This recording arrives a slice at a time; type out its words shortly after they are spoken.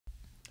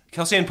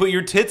Kelsey-Ann, put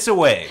your tits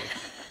away.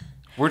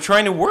 We're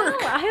trying to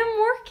work. No, I am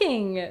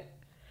working.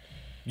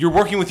 You're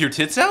working with your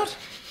tits out?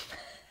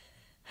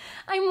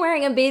 I'm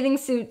wearing a bathing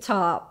suit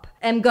top.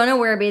 I'm gonna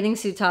wear a bathing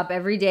suit top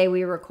every day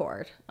we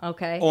record,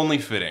 okay? Only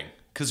fitting.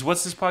 Because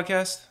what's this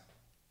podcast?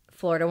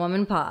 Florida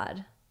Woman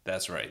Pod.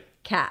 That's right.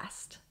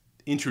 Cast.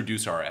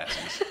 Introduce our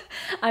asses.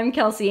 I'm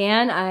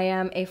Kelsey-Ann. I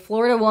am a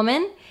Florida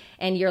woman,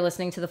 and you're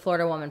listening to the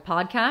Florida Woman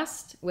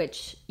Podcast,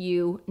 which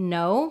you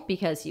know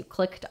because you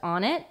clicked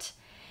on it.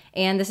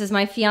 And this is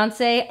my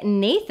fiance,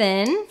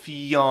 Nathan.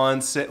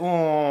 Fiance.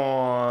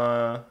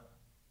 Aww.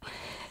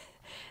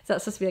 Is that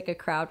supposed to be like a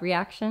crowd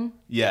reaction?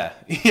 Yeah.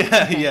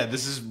 Yeah.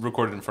 This is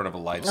recorded in front of a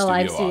live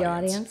studio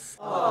audience.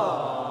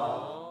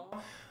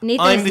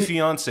 I'm the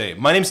fiance.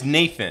 My name's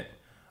Nathan.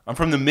 I'm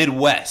from the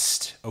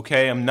Midwest,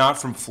 okay? I'm not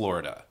from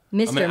Florida.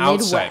 Mr. I'm an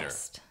outsider.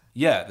 Midwest.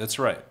 Yeah, that's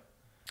right.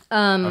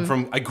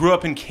 I grew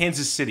up in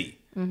Kansas City,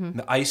 in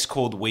the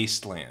ice-cold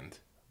wasteland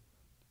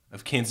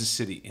of Kansas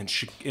City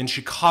in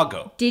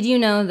Chicago. Did you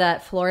know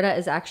that Florida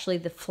is actually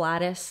the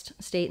flattest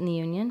state in the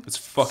union? It's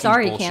fucking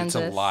bullshit.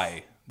 Kansas. It's a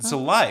lie. It's a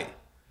lie.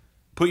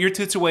 Put your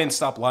tits away and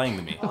stop lying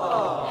to me.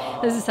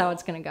 This is how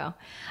it's going to go.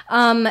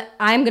 I'm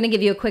going to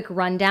give you a quick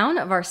rundown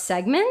of our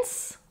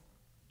segments,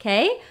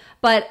 okay?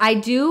 But I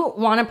do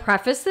want to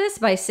preface this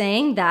by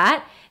saying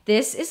that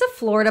this is a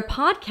Florida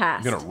podcast.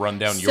 I'm going to run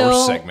down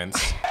your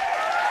segments.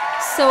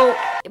 So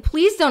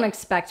please don't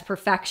expect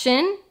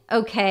perfection,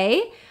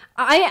 okay?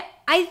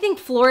 I think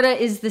Florida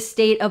is the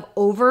state of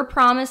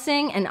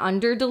over-promising and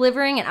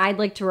under-delivering, and I'd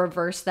like to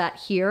reverse that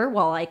here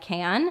while I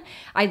can.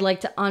 I'd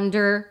like to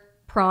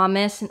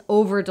under-promise and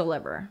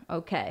over-deliver,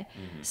 okay?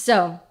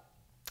 So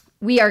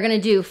we are going to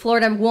do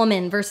Florida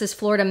woman versus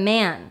Florida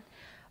man.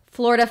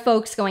 Florida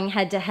folks going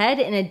head-to-head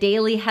in a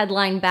daily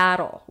headline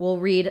battle. We'll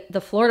read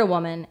the Florida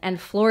woman and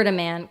Florida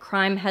man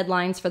crime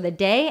headlines for the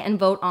day and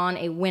vote on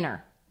a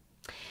winner.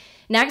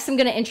 Next, I'm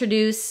going to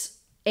introduce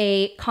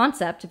a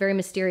concept, a very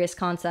mysterious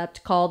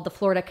concept called the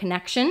Florida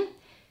Connection.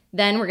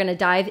 Then we're going to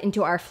dive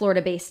into our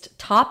Florida-based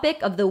topic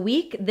of the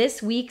week.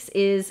 This week's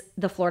is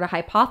the Florida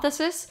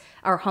Hypothesis,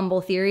 our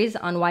humble theories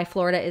on why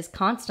Florida is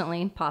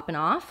constantly popping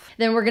off.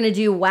 Then we're going to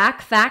do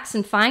whack facts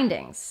and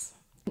findings.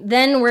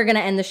 Then we're going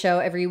to end the show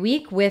every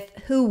week with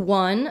who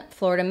won,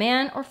 Florida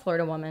man or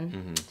Florida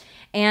woman.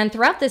 And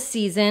throughout this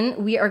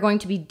season, we are going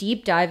to be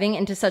deep diving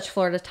into such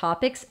Florida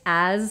topics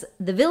as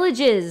the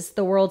Villages,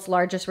 the world's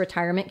largest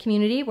retirement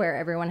community where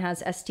everyone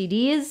has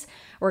STDs.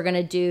 We're going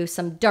to do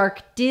some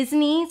dark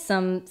Disney,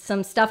 some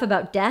stuff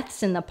about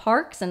deaths in the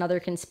parks and other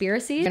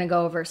conspiracies. We're going to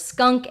go over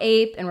Skunk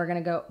Ape, and we're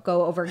going to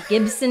go over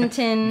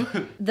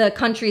Gibsonton, the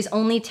country's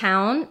only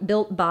town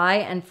built by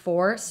and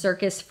for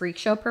circus freak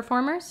show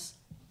performers,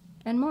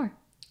 and more.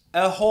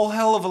 A whole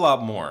hell of a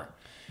lot more.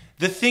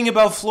 The thing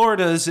about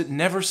Florida is it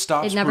never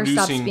stops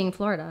producing being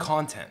Florida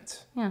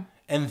content. Yeah.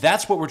 And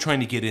that's what we're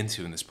trying to get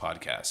into in this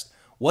podcast.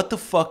 What the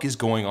fuck is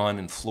going on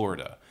in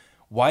Florida?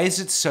 Why is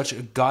it such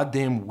a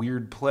goddamn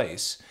weird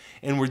place?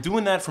 And we're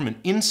doing that from an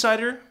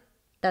insider.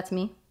 That's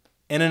me.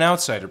 And an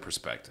outsider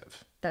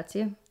perspective. That's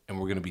you. And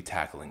we're going to be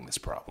tackling this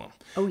problem.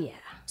 Oh, yeah.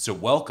 So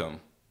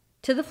welcome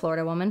to the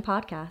Florida Woman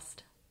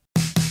Podcast.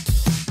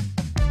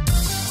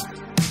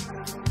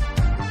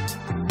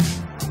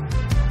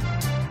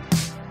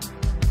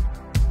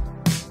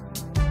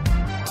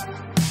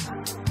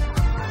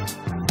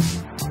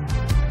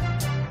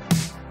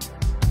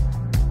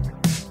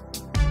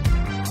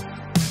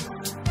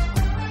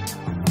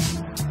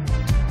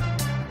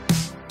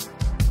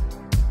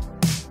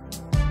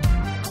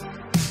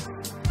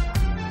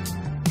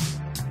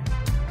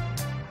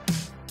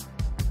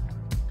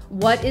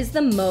 What is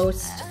the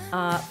most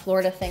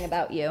Florida thing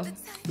about you?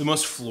 The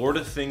most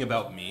Florida thing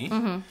about me?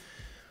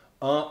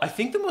 I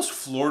think the most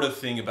Florida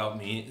thing about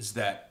me is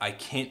that I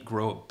can't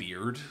grow a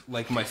beard.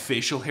 Like, my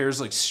facial hair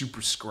is, like,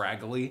 super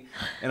scraggly,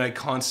 and I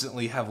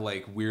constantly have,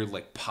 like, weird,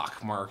 like,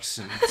 pock marks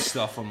and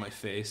stuff on my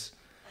face.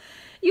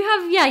 You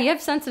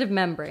have sensitive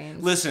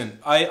membranes. Listen,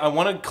 I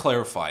want to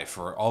clarify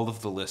for all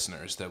of the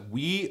listeners that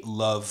we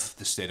love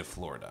the state of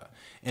Florida.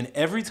 And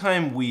every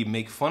time we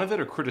make fun of it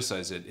or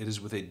criticize it, it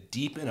is with a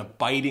deep and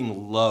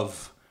abiding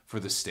love for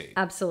the state.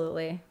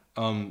 Absolutely.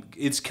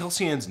 It's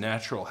Kelsey-Ann's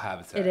natural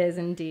habitat. It is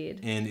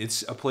indeed. And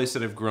it's a place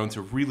that I've grown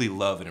to really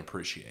love and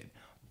appreciate.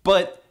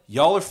 But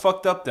y'all are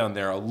fucked up down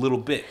there a little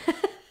bit.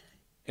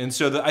 And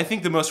so I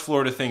think the most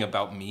Florida thing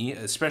about me,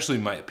 especially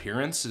my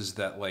appearance, is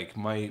that like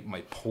my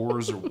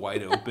pores are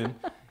wide open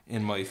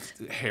and my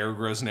hair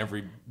grows in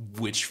every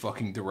which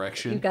fucking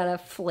direction. You've got a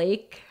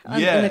flake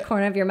in the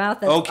corner of your mouth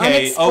that's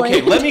okay,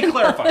 let me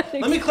clarify.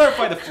 Let me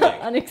clarify the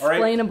flake.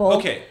 Unexplainable. All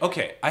right?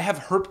 Okay. I have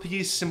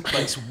herpes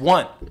simplex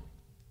 1.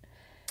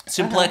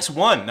 Simplex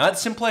 1, not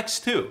simplex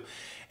 2.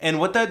 And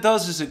what that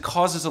does is it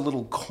causes a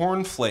little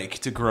cornflake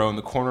to grow in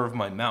the corner of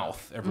my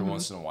mouth every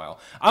once in a while.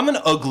 I'm an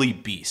ugly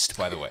beast,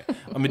 by the way.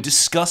 I'm a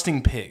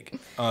disgusting pig.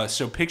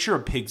 So picture a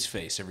pig's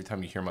face every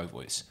time you hear my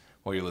voice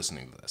while you're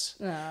listening to this.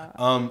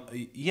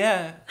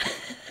 Yeah.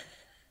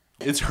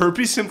 It's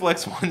herpes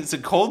simplex 1. It's a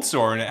cold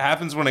sore, and it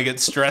happens when I get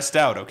stressed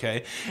out,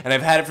 okay? And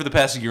I've had it for the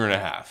past year and a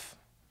half.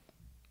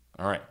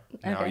 All right.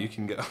 Now Okay. you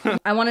can go.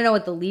 I want to know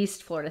what the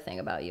least Florida thing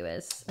about you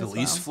is. The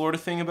least Florida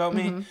thing about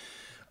me?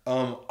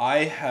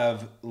 I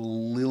have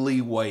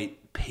lily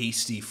white,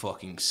 pasty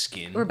fucking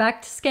skin. We're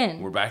back to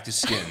skin. We're back to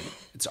skin.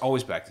 It's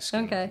always back to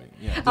skin. Okay. With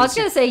me. Yeah, I was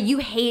going to say, you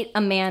hate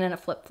a man in a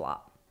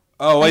flip-flop.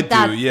 Oh, Like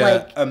I do. that, Yeah,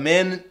 like-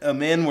 a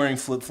man wearing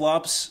flip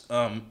flops.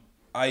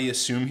 I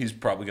assume he's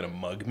probably gonna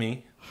mug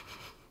me.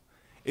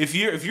 If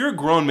you're a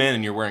grown man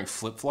and you're wearing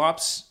flip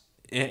flops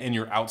and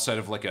you're outside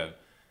of like a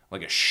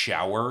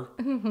shower,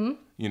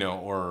 you know,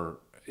 or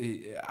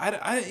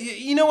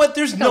you know what?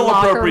 There's no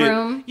locker appropriate.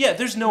 room. Yeah,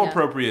 there's no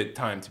appropriate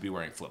time to be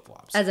wearing flip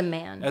flops As a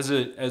man. as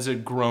a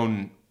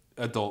grown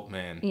adult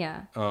man.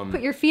 Yeah.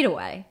 Put your feet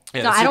away.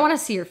 yeah, No, that's I don't it. want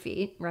to see your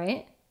feet,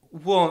 right?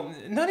 Well,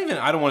 not even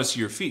I don't want to see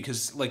your feet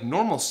because like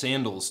normal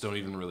sandals don't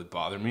even really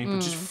bother me, but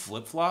just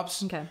flip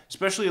flops, Okay.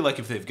 especially like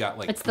if they've got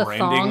like It's the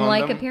branding on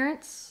thong-like them.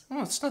 appearance.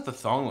 No, it's not the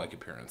thong-like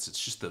appearance. It's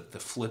just the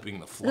flipping,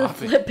 the The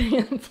flopping. flipping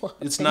and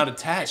flopping. It's not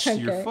attached to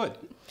your Okay. foot.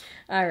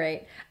 All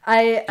right.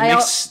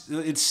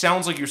 It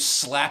sounds like you're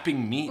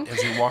slapping meat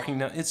as you're walking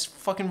down. It's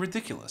fucking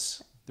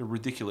ridiculous. They're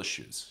ridiculous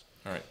shoes.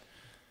 All right.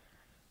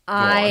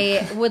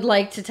 I would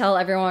like to tell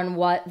everyone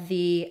what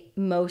the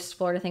most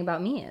Florida thing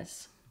about me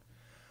is.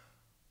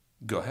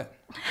 Go ahead.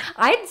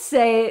 I'd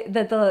say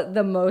that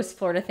the most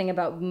Florida thing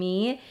about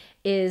me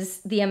is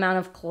the amount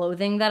of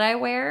clothing that I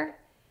wear,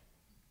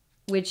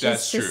 which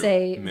That's is to true.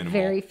 say Minimal.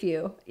 very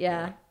few.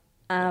 Yeah.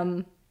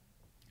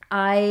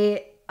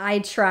 I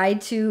try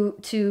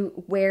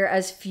to wear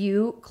as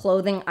few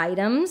clothing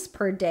items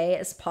per day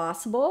as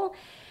possible.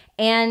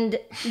 And,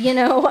 you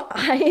know,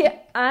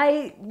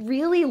 I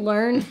really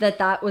learned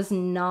that was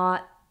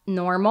not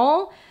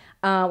normal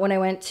when I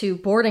went to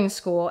boarding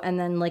school, and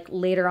then like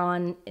later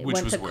on Which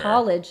went was to where?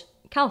 college,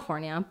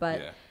 California, but,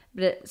 Yeah.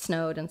 but it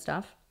snowed and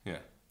stuff.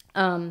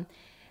 Yeah.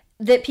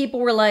 That people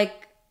were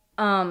like,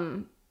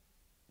 can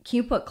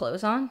you put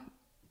clothes on?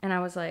 And I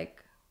was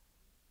like,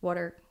 what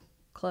are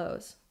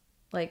clothes?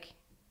 Like,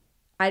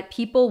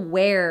 people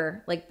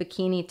wear like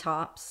bikini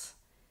tops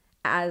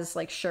as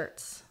like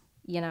shirts,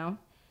 you know?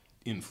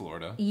 In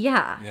Florida.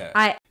 Yeah.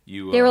 Yeah.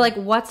 They were like,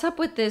 what's up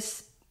with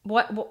this?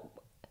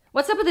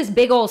 What's up with this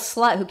big old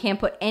slut who can't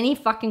put any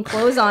fucking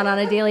clothes on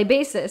a daily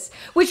basis?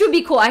 Which would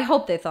be cool. I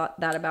hope they thought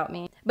that about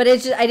me. But I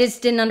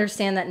just didn't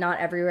understand that not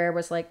everywhere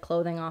was like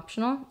clothing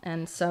optional.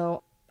 And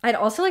so I'd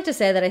also like to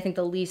say that I think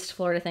the least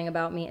Florida thing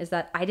about me is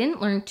that I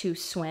didn't learn to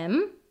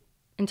swim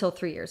until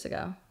 3 years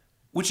ago.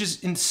 Which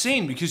is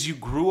insane because you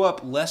grew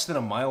up less than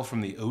a mile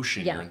from the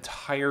ocean Yeah. your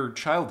entire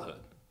childhood.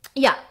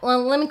 Yeah,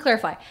 well, let me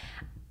clarify.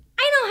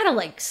 I know how to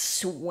like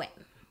swim.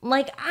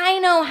 Like, I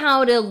know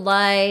how to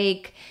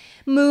like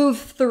move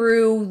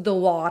through the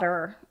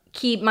water,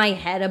 keep my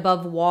head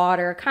above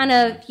water, kind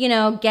of, you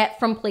know, get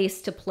from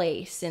place to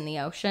place in the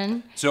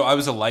ocean. So I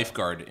was a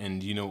lifeguard,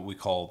 and you know what we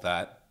call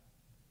that?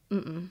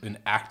 An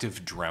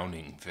active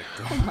drowning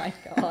victim. Oh my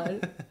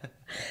God.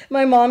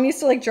 My mom used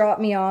to like drop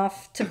me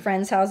off to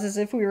friends' houses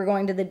if we were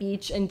going to the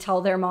beach and tell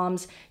their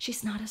moms,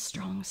 she's not a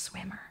strong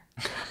swimmer.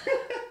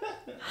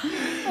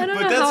 I don't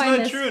But know that's how I not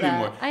missed true that.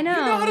 anymore. I know. You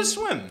know how to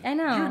swim. I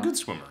know. You're a good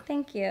swimmer.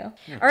 Thank you.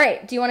 All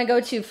right. Do you want to go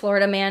to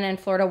Florida man and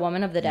Florida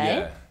woman of the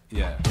day?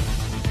 Yeah.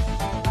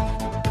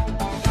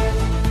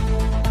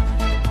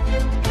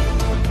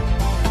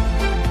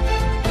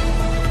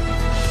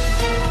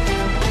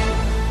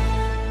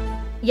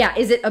 Yeah.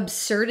 Is it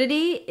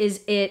absurdity?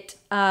 Is it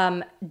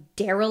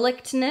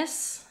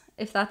derelictness?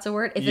 If that's a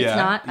word. If Yeah, it's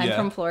not, I'm yeah.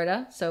 from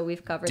Florida, so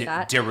we've covered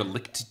that.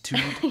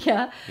 Derelictitude.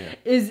 Yeah.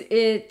 Is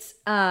it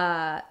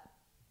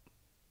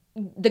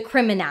the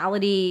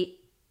criminality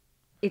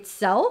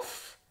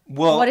itself?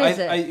 Well, What is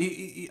I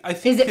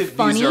think Is it that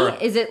funny? These are,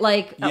 Is it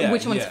like yeah,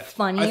 which one's yeah.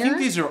 funnier? I think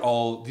these are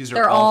all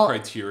They're all all-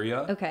 criteria.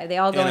 Okay, they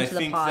all go and into I the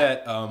think pot.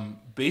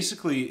 that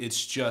basically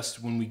it's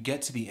just when we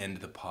get to the end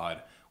of the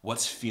pod,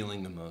 what's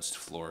feeling the most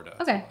Florida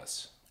Okay. to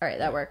us. All right,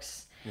 that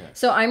works. Yeah.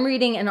 So I'm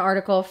reading an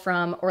article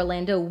from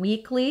Orlando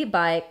Weekly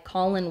by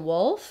Colin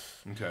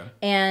Wolfe. Okay.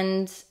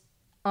 And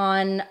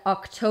on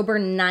October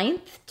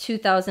 9th,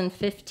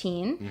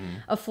 2015,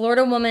 a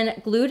Florida woman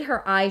glued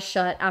her eyes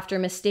shut after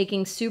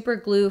mistaking super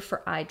glue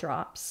for eye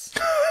drops.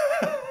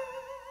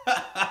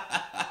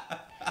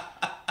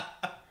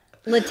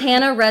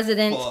 Latana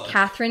resident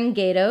Catherine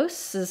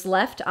Gatos'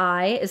 left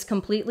eye is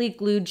completely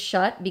glued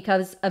shut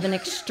because of an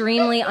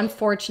extremely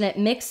unfortunate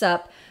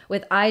mix-up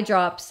with eye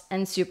drops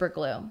and super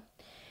glue.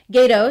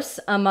 Gatos,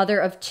 a mother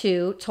of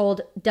two, told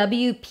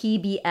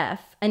WPBF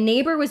a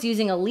neighbor was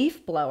using a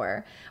leaf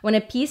blower when a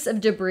piece of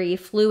debris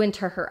flew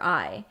into her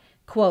eye.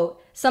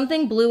 Quote,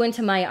 something blew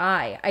into my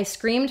eye. I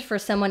screamed for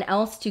someone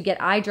else to get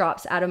eye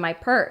drops out of my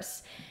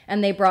purse,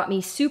 and they brought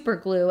me super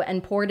glue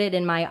and poured it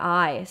in my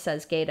eye,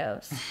 says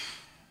Gatos.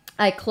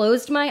 I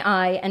closed my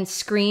eye and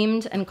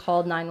screamed and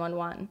called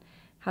 911.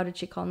 How did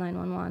she call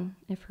 911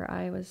 if her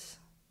eye was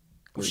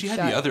Well, glued she had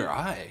shut? the other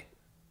eye.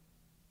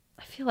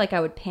 I feel like I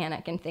would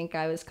panic and think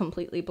I was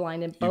completely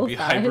blind in You'd both be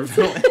eyes.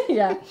 hypervigilant.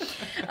 Yeah.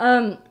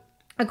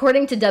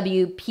 According to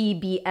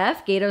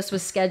WPBF, Gatos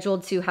was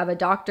scheduled to have a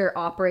doctor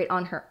operate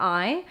on her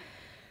eye,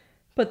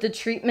 But the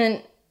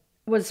treatment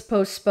was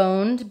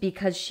postponed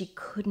because she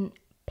couldn't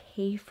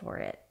pay for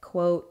it.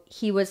 Quote,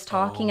 he was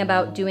talking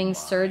about doing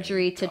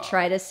surgery to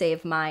try to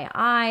save my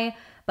eye,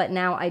 but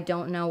now I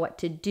don't know what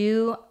to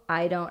do.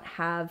 I don't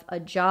have a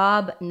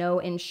job, no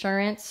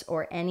insurance,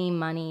 or any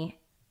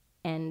money,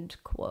 end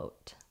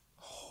quote.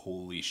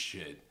 Holy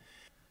shit.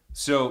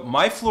 So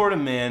my Florida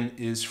man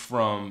is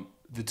from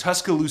the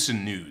Tuscaloosa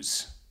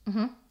News.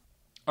 Mm-hmm.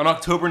 On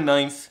October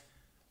 9th,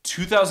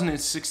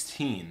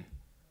 2016,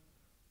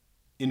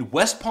 in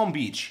West Palm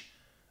Beach,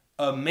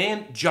 a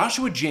man,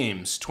 Joshua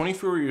James,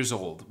 24 years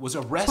old, was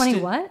arrested. 20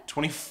 what?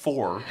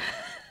 24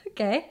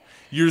 Okay.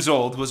 years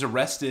old, was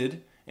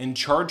arrested and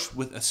charged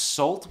with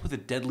assault with a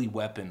deadly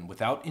weapon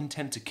without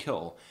intent to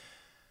kill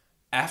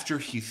after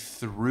he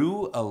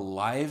threw a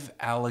live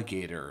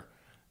alligator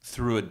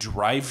through a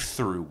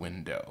drive-through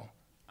window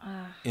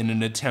in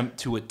an attempt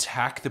to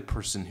attack the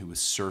person who was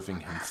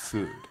serving him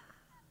food.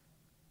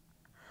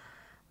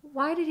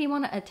 Why did he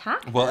want to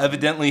attack them? Well,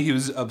 evidently he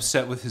was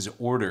upset with his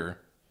order.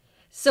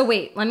 So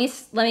wait, let me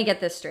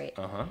get this straight.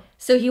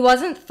 So he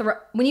wasn't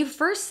when you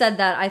first said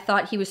that, I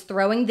thought he was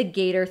throwing the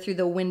gator through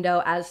the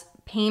window as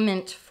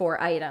payment for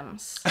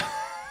items.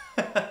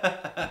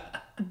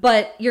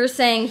 But you're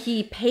saying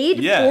he paid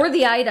for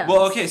the items.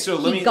 Well, okay, so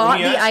let me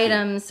got ask the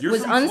items, you.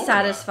 was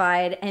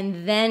unsatisfied,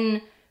 and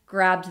then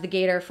grabbed the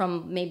gator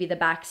from maybe the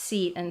back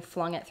seat and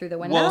flung it through the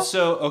window. Well,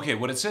 so okay,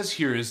 what it says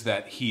here is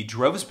that he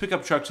drove his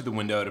pickup truck to the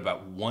window at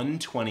about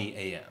 1:20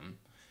 a.m.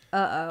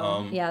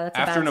 Yeah, that's a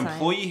after bad an sign.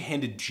 employee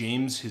handed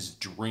James his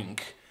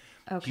drink.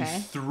 Okay. He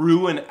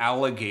threw an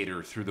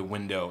alligator through the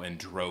window and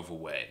drove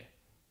away.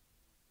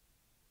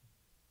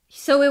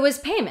 So it was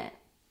payment.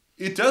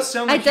 It does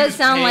sound like It does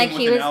sound paying like with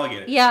he an was.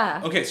 alligator.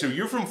 Yeah. Okay, so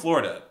you're from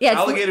Florida. Yeah,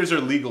 alligators are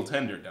legal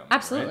tender down there.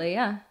 Absolutely. Right?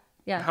 Yeah.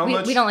 Yeah.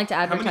 We don't like to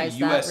advertise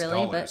how many US that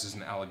really, dollars but is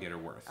an alligator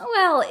worth?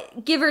 well,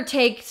 give or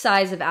take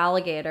size of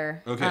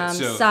alligator. Okay,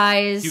 so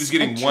size. he was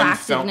getting one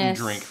fountain attractiveness.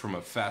 drink from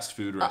a fast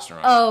food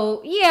restaurant.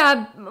 Oh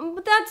yeah,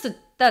 but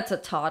that's a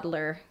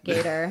toddler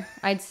gator.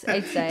 I'd say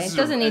it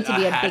doesn't need to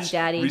be a big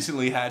daddy.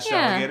 Recently hatched Yeah.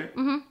 alligator.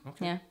 Mm-hmm.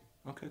 Okay. Yeah.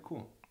 Okay.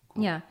 Cool.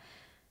 Yeah.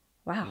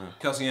 Wow. Yeah.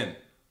 Kelsey Ann,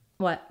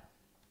 What?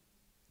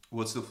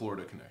 what's the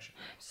Florida connection?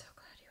 I'm so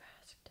glad you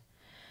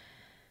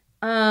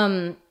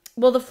asked.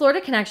 Well, The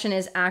Florida Connection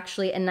is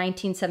actually a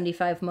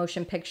 1975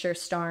 motion picture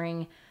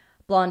starring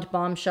blonde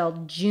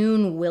bombshell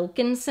June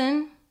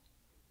Wilkinson,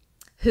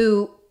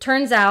 who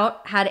turns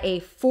out had a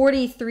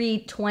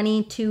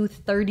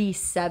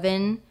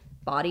 43-22-37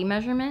 body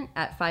measurement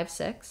at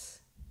 5'6".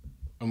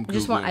 I'm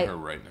Googling her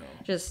right now.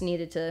 Just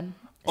needed to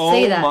Oh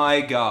say that.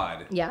 my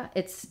God. Yeah,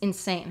 it's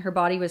insane. Her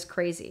body was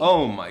crazy.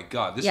 Oh my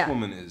God. This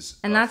woman is.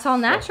 And that's all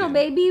natural,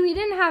 baby. We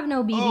didn't have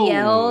no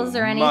BBLs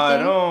or anything.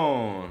 My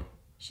own.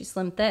 She's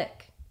slim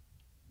thick.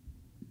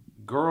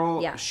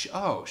 Girl. Yeah. She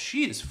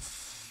is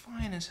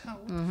fine as hell.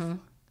 What the fuck?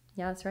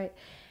 Yeah, that's right.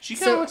 She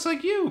kind of looks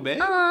like you,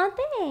 babe. Aw,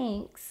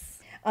 thanks.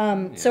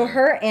 So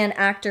her and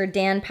actor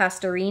Dan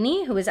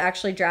Pastorini, who was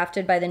actually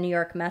drafted by the New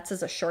York Mets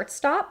as a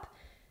shortstop,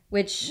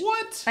 which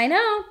What? I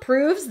know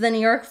proves the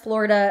New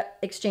York-Florida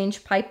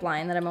exchange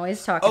pipeline that I'm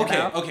always talking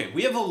about. Okay.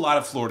 We have a lot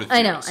of Florida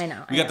theories. I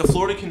know. We got the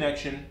Florida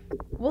Connection.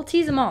 We'll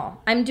tease them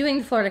all. I'm doing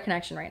the Florida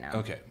Connection right now.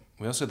 Okay.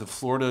 We also have the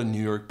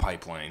Florida-New York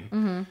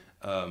pipeline.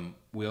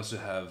 We also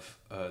have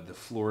the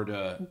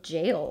Florida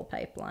Jail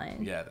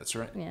pipeline. Yeah, that's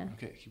right. Yeah.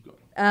 Okay, keep going.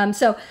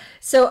 So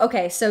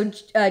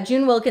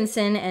June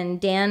Wilkinson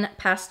and Dan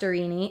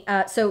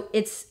Pastorini. So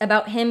it's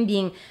about him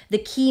being the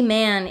key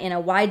man in a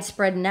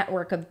widespread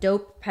network of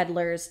dope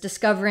peddlers,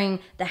 discovering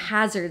the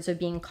hazards of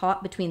being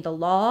caught between the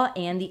law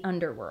and the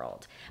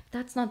underworld. But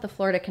that's not the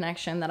Florida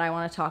Connection that I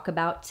want to talk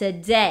about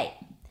today.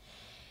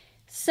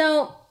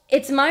 So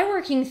it's my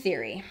working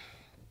theory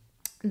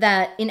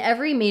that in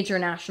every major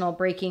national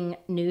breaking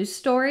news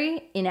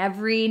story, in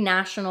every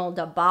national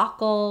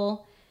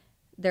debacle,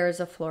 there's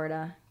a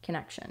Florida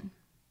connection.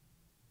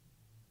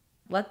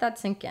 Let that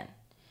sink in.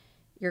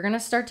 You're going to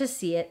start to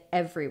see it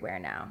everywhere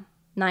now.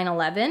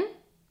 9/11.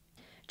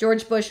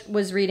 George Bush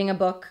was reading a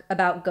book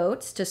about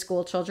goats to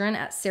school children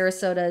at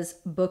Sarasota's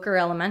Booker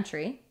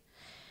Elementary.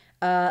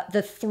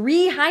 The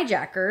 3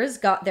 hijackers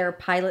got their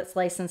pilot's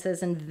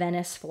licenses in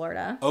Venice,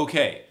 Florida.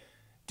 Okay.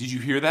 Did you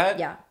hear that?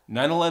 Yeah.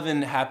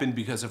 9/11 happened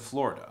because of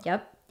Florida.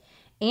 Yep.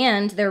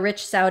 And their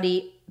rich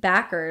Saudi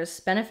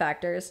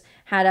benefactors,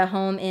 had a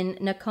home in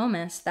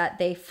Nokomis that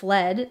they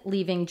fled,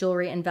 leaving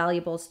jewelry and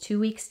valuables 2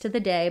 weeks to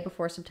the day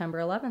before September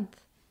 11th.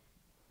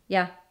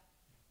 Yeah.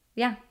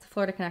 Yeah, it's a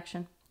Florida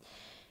connection.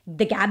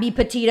 The Gabby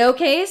Petito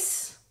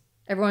case,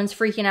 everyone's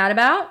freaking out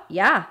about.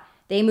 Yeah.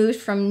 They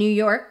moved from New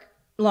York,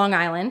 Long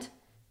Island,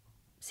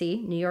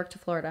 see, New York to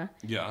Florida.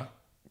 Yeah.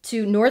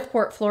 To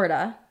Northport,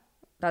 Florida.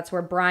 That's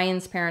where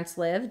Brian's parents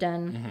lived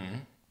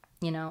and,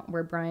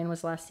 where Brian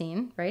was last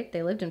seen, right?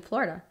 They lived in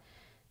Florida.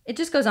 It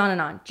just goes on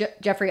and on.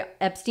 Jeffrey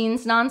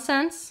Epstein's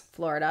nonsense,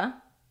 Florida.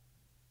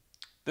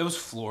 That was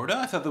Florida?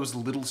 I thought that was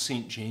Little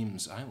St.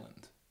 James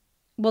Island.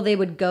 Well, they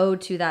would go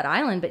to that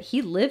island, but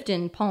he lived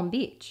in Palm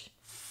Beach.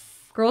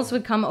 Girls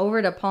would come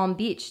over to Palm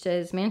Beach to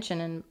his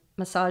mansion in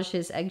massage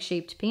his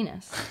egg-shaped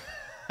penis.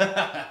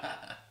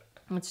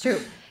 That's true.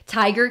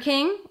 Tiger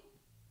King,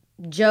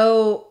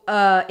 Joe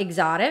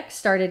Exotic,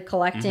 started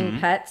collecting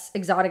pets,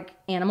 exotic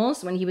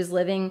animals, when he was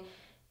living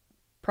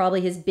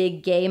probably his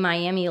big gay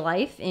Miami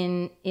life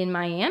in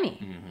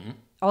Miami.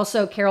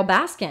 Also, Carol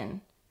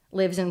Baskin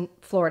lives in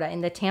Florida,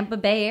 in the Tampa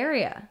Bay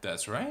area.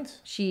 That's right.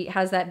 She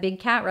has that big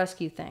cat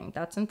rescue thing.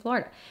 That's in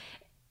Florida.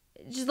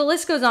 Just the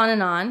list goes on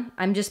and on.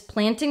 I'm just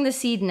planting the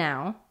seed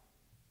now.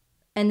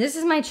 And this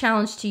is my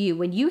challenge to you.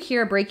 When you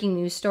hear a breaking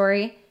news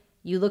story,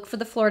 you look for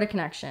the Florida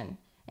connection.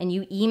 And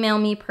you email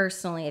me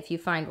personally if you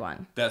find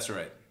one. That's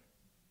right.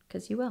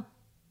 Because you will.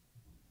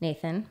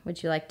 Nathan,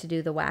 would you like to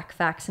do the whack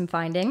facts and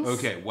findings?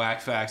 Okay,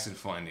 whack facts and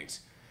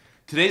findings.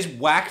 Today's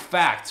whack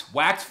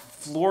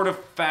Florida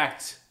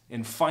fact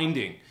and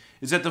finding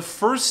is that the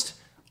first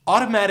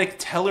automatic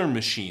teller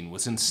machine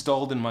was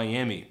installed in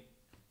Miami.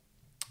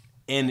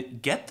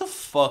 And get the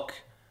fuck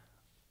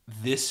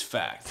this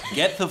fact.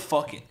 Get the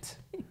fuck it.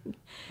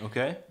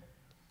 Okay?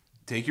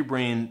 Take your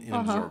brain and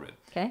absorb it.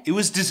 Okay. It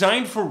was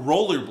designed for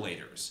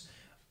rollerbladers.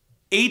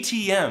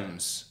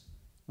 ATMs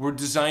were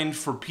designed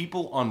for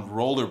people on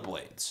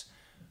rollerblades.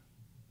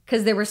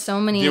 Because there were so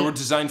many... They were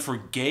designed for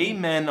gay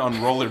men on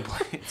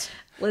rollerblades.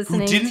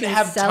 Listening who didn't to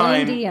have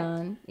Celine time.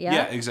 Dion.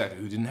 Yeah, exactly.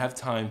 Who didn't have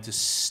time to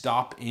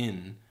stop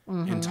in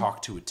and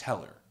talk to a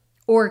teller.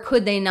 Or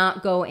could they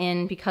not go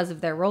in because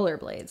of their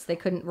rollerblades? They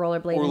couldn't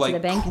rollerblade Or into like the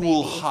bank.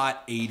 cool, maybe.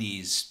 hot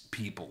 80s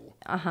people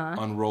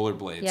on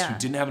rollerblades who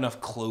didn't have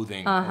enough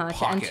clothing or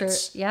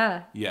pockets. To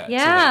enter. Yeah.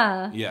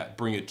 Yeah. To like,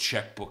 bring a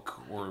checkbook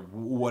or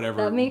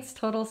whatever. That makes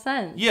total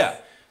sense. Yeah.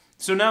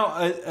 So now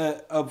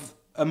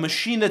a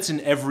machine that's in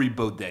every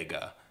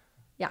bodega.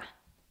 Yeah.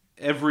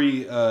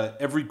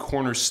 Every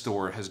corner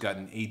store has got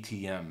an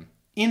ATM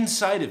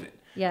inside of it.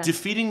 Yeah.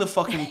 Defeating the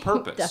fucking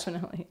purpose.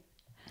 Definitely.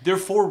 They're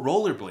for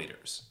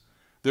rollerbladers.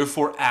 They're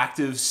for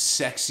active,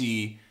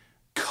 sexy,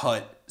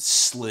 cut,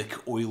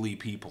 slick, oily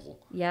people.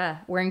 Yeah,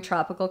 wearing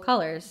tropical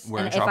colors.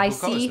 Wearing and tropical if I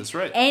colors, see that's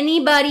right.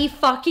 anybody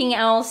fucking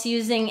else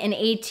using an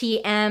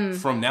ATM,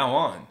 From now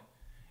on,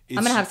 I'm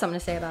going to have something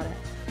to say about it.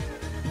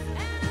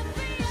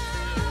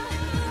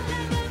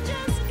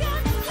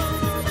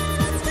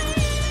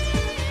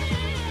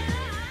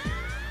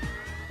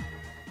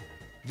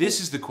 This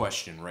is the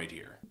question right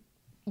here.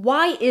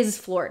 Why is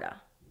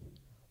Florida?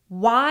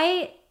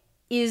 Why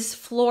is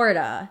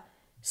Florida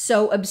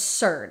so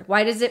absurd?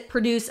 Why does it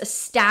produce a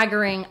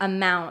staggering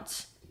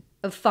amount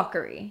of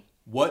fuckery?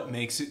 What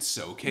makes it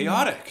so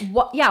chaotic?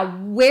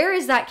 Where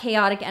is that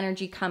chaotic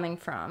energy coming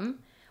from?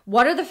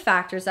 What are the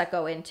factors that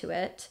go into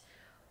it?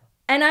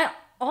 And I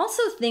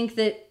also think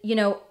that,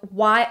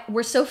 why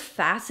we're so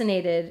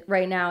fascinated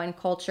right now in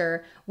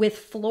culture with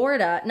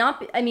Florida.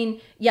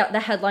 The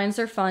headlines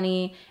are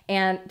funny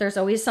and there's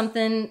always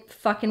something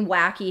fucking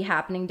wacky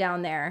happening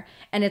down there.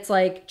 And it's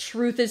like,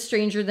 truth is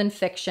stranger than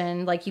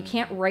fiction. Like, you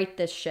can't write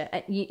this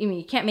shit.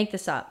 You can't make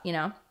this up,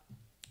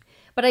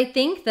 But I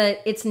think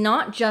that it's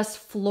not just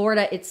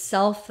Florida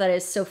itself that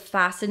is so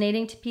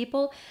fascinating to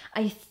people.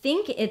 I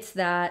think it's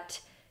that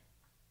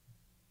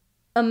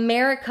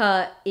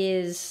America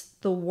is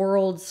the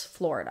world's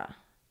Florida.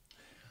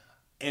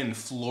 And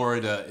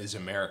Florida is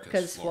America's Florida.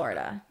 Because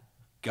Florida.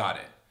 Got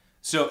it.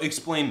 So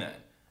explain that.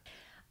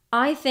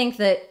 I think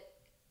that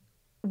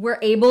we're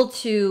able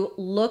to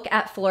look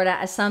at Florida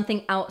as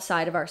something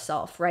outside of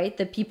ourselves, right?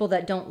 The people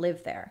that don't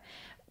live there.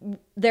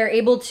 They're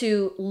able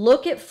to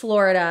look at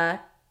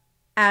Florida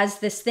as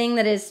this thing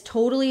that is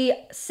totally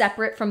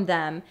separate from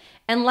them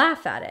and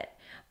laugh at it.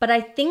 But I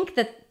think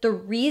that the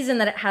reason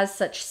that it has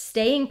such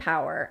staying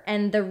power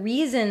and the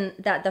reason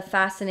that the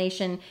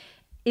fascination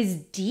is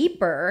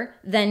deeper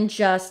than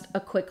just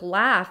a quick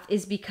laugh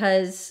is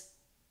because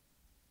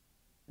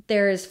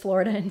there is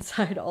Florida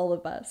inside all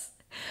of us.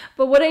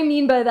 But what I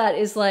mean by that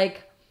is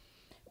like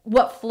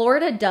what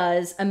Florida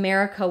does,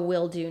 America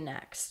will do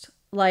next.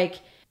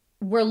 Like,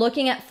 we're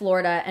looking at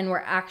Florida and we're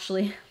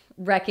actually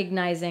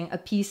recognizing a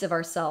piece of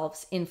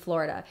ourselves in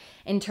Florida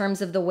in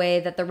terms of the way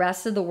that the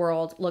rest of the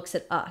world looks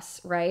at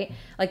us, right?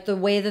 Like the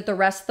way that the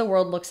rest of the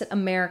world looks at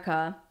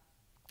America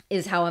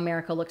is how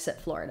America looks at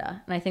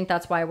Florida. And I think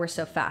that's why we're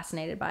so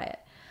fascinated by it.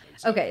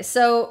 Okay,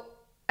 so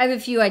I have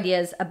a few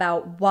ideas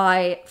about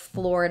why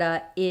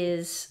Florida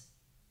is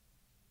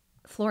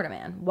Florida,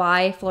 man.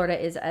 Why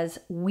Florida is as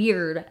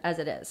weird as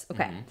it is.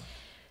 Okay.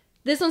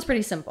 This one's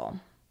pretty simple.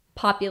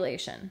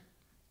 Population.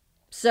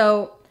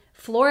 So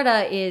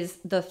Florida is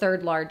the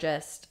third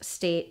largest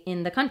state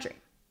in the country.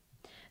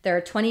 There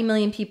are 20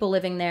 million people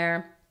living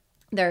there.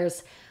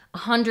 There's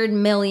 100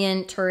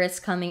 million tourists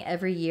coming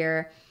every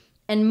year.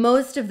 And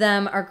most of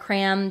them are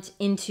crammed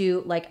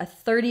into like a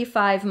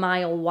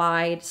 35-mile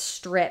wide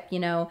strip,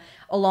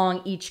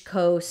 along each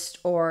coast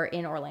or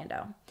in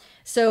Orlando.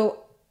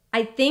 So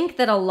I think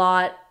that a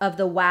lot of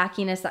the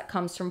wackiness that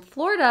comes from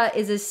Florida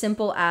is as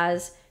simple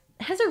as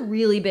it has a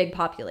really big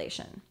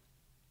population.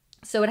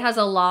 So it has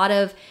a lot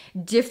of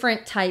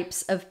different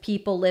types of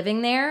people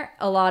living there,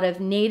 a lot of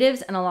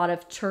natives and a lot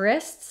of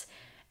tourists,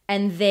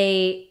 and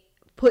they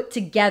put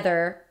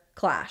together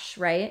clash,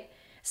 right?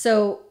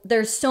 So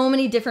there's so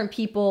many different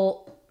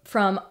people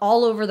from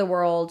all over the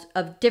world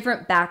of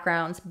different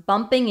backgrounds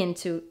bumping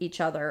into each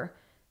other.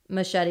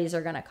 Machetes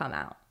are going to come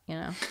out, you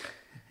know?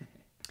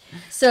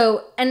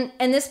 So, and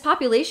this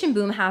population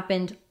boom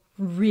happened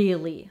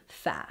really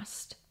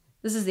fast.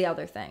 This is the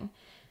other thing.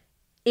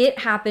 It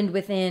happened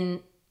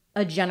within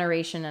a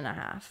generation and a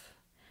half.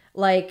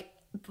 Like,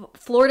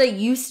 Florida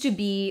used to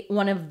be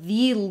one of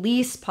the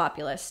least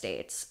populous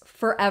states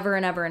forever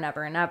and ever and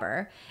ever and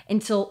ever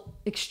until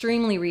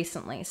extremely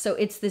recently. So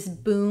it's this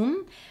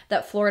boom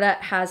that Florida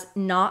has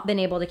not been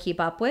able to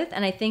keep up with.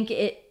 And I think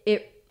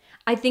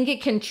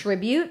it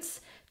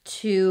contributes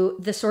to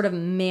the sort of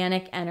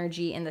manic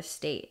energy in the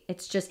state.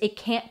 It's just, it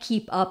can't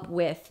keep up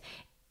with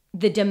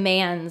the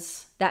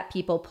demands that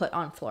people put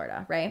on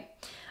Florida, right?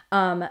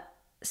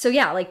 So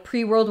yeah, like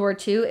pre-World War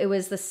II, it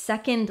was the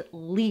second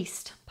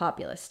least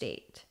populous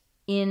state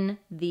in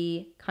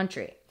the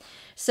country.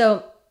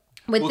 So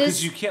with this,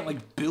 because you can't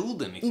like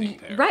build anything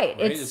there, right?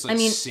 It's like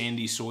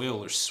sandy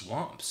soil or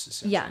swamps,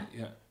 essentially.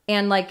 Yeah.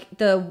 And like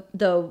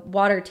the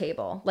water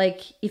table,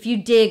 like if you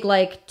dig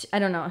like, I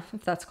don't know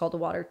if that's called a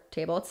water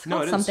table. It's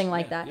called something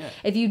like that. Yeah.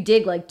 If you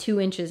dig like 2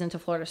 inches into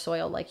Florida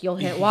soil, like you'll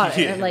hit water.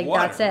 And like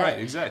water, that's it. Right,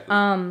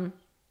 exactly.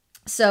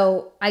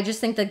 So I just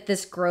think that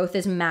this growth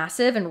is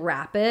massive and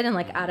rapid and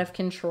like out of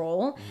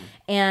control.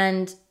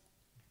 And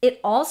it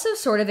also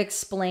sort of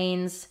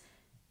explains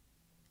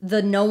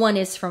the no one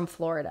is from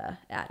Florida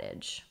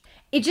adage.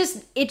 It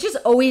just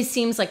always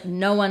seems like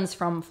no one's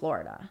from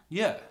Florida.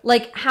 Yeah.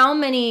 Like how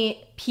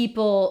many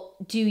people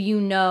do you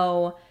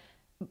know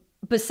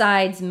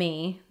besides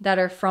me that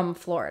are from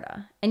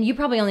Florida? And you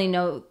probably only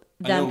know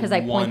them because I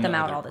point them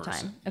out all the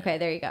time. Okay,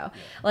 there you go.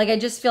 Yeah. Like I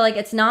just feel like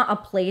it's not a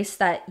place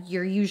that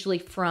you're usually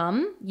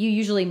from. You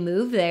usually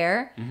move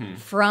there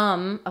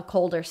from a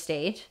colder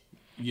state.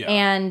 Yeah.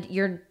 And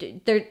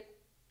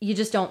you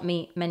just don't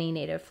meet many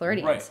native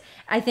Floridians. Right.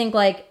 I think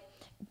like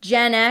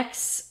Gen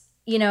X,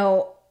 you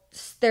know,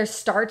 there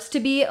starts to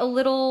be a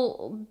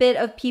little bit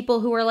of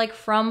people who are like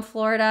from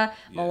Florida.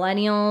 Yeah.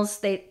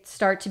 Millennials, they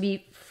start to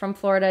be from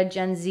Florida.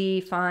 Gen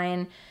Z,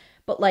 fine.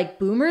 But like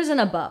boomers and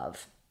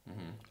above,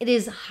 it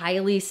is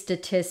highly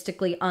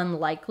statistically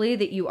unlikely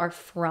that you are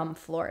from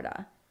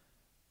Florida.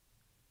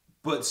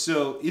 But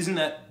so isn't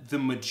that the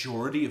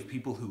majority of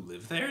people who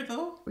live there,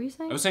 though? What were you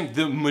saying? I was saying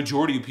the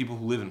majority of people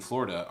who live in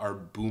Florida are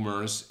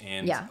boomers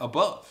and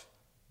above.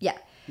 Yeah.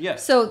 Yeah.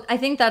 So I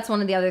think that's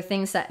one of the other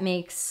things that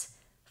makes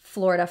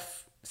Florida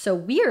so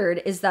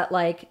weird is that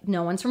like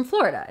no one's from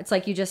Florida. It's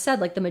like you just said,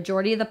 like the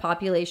majority of the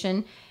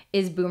population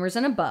is boomers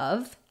and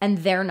above, and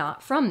they're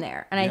not from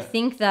there. And I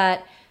think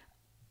that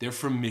they're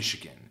from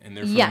Michigan, and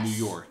they're from New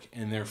York,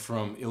 and they're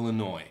from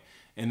Illinois,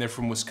 and they're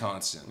from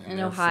Wisconsin, and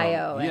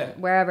Ohio, and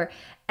wherever.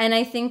 And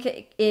I think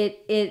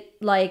it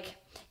like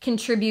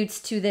contributes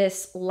to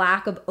this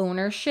lack of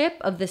ownership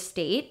of the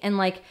state and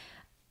like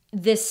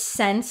this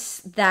sense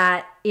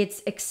that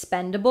it's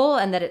expendable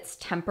and that it's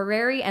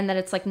temporary and that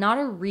it's like not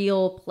a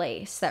real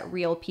place that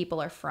real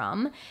people are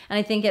from. And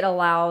I think it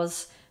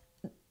allows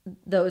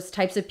those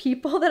types of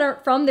people that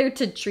aren't from there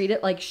to treat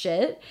it like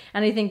shit.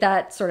 And I think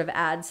that sort of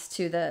adds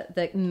to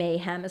the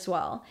mayhem as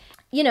well.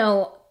 You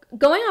know,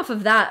 going off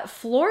of that,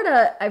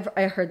 Florida,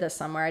 I heard this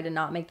somewhere, I did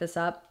not make this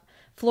up.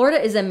 Florida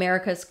is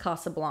America's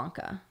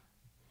Casablanca.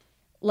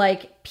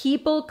 Like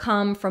people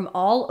come from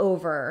all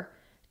over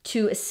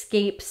to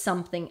escape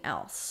something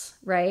else,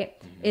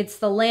 right? It's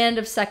the land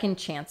of second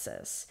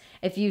chances.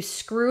 If you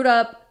screwed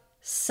up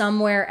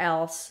somewhere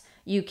else,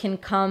 you can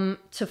come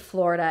to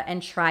Florida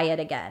and try it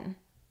again.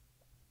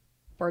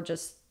 Or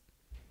just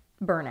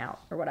burn out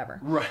or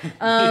whatever. Right.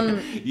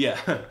 Yeah.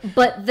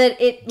 But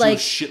that it like...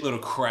 do a shitload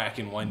of crack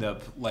and wind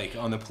up like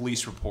on the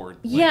police report.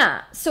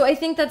 Yeah. So I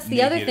think that's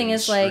the other thing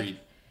is like...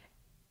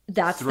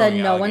 That's the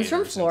no one's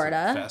from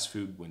Florida. Fast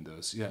food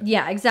windows. Yeah.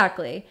 Yeah,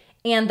 exactly.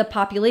 And the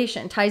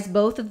population ties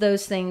both of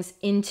those things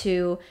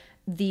into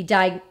the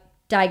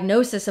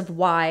diagnosis of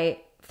why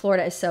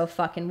Florida is so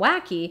fucking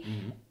wacky.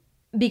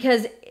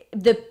 Because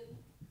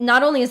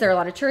not only is there a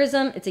lot of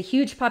tourism, it's a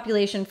huge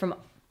population from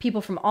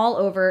people from all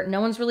over.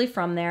 No one's really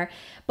from there,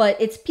 but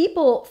it's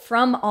people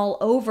from all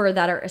over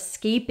that are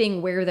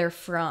escaping where they're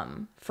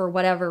from for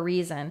whatever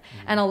reason.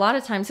 And a lot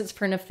of times it's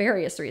for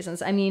nefarious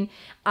reasons. I mean,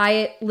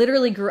 I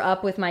literally grew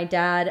up with my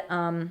dad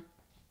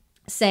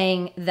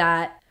saying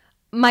that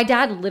my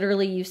dad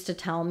literally used to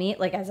tell me,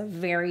 like as a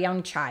very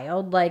young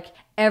child, like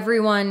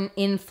everyone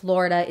in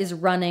Florida is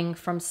running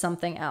from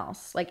something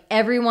else. Like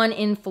everyone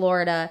in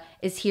Florida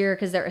is here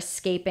because they're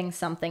escaping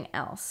something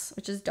else,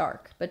 which is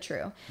dark, but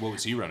true. What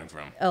was he running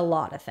from? A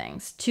lot of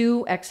things.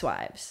 2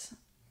 ex-wives.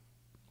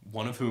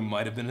 One of whom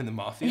might have been in the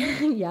mafia?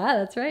 Yeah,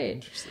 that's right.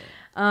 Interesting.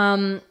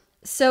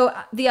 So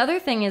the other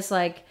thing is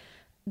like,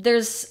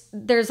 there's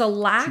a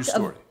lack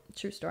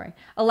true story,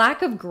 a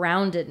lack of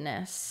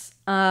groundedness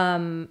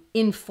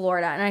in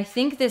Florida. And I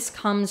think this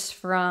comes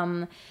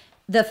from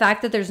the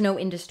fact that there's no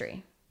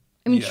industry.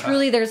 I mean,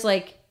 truly, there's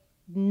like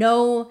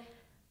no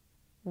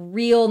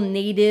real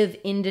native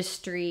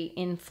industry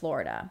in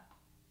Florida.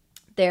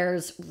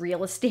 There's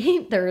real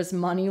estate, there's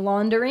money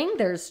laundering,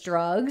 there's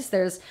drugs,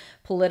 there's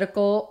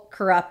political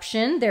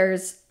corruption,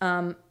 there's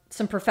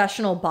some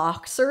professional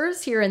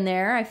boxers here and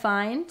there, I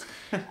find.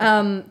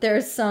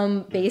 There's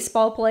some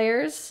baseball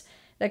players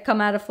that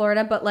come out of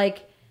Florida, but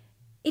like,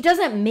 it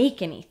doesn't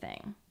make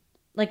anything.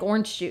 Like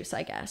orange juice,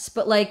 I guess.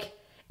 But like,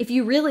 if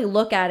you really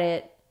look at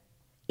it,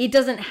 it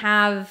doesn't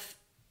have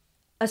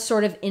a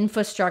sort of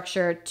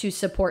infrastructure to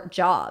support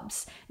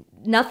jobs.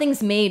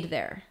 Nothing's made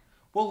there.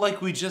 Well,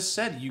 like we just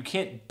said, you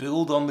can't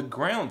build on the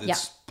ground.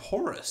 It's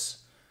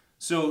porous.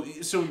 So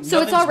it's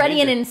already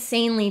an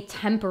insanely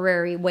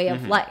temporary way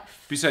of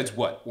life. Besides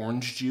what?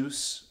 Orange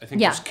juice? I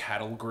think there's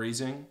cattle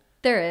grazing.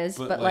 There is,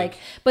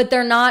 but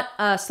they're not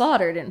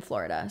slaughtered in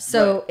Florida.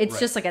 So it's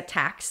just like a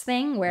tax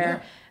thing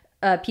where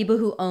people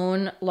who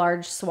own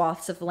large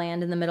swaths of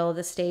land in the middle of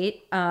the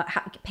state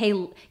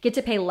get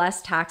to pay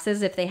less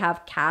taxes if they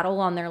have cattle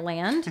on their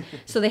land.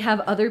 So they have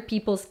other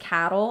people's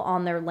cattle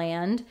on their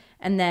land,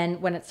 and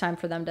then when it's time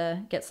for them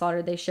to get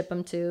slaughtered, they ship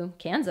them to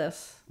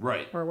Kansas,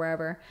 or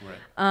wherever.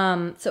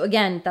 So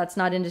again, that's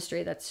not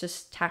industry; that's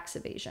just tax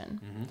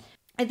evasion.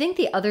 I think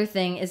the other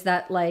thing is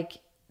that like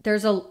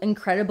there's an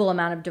incredible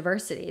amount of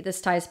diversity. This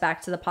ties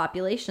back to the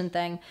population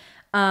thing.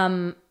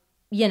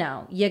 You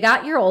know, you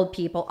got your old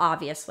people,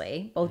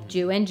 obviously, both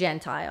Jew and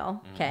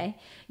Gentile. Okay,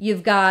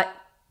 you've got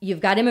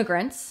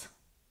immigrants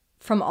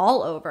from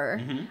all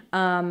over,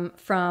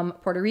 from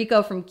Puerto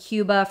Rico, from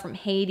Cuba, from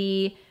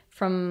Haiti,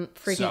 from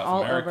freaking South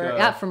all America, over.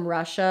 Yeah, from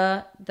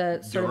Russia.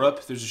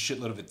 Europe. There's a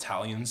shitload of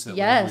Italians that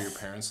live where your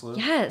parents live.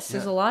 Yes,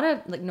 there's a lot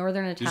of like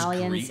northern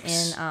Italians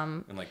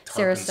in like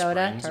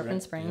Tarpon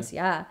Springs.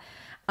 Yeah.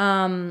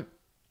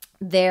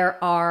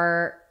 There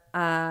are.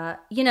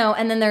 You know,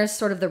 and then there's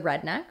sort of the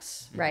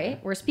rednecks,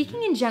 right? We're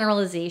speaking in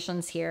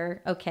generalizations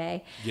here,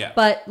 okay? Yeah.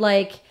 But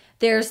like,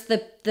 there's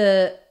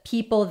the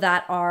people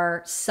that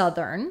are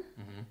Southern,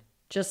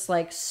 just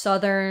like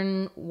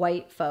Southern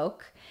white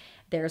folk.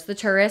 There's the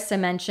tourists I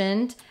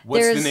mentioned.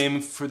 What's the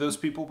name for those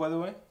people, by the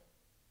way?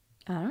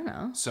 I don't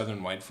know.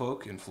 Southern white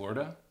folk in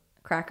Florida?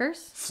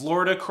 Crackers?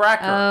 Florida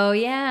cracker. Oh,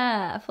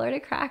 yeah. Florida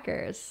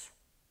crackers.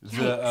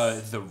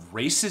 The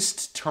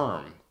racist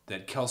term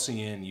that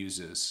Kelsey Ann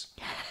uses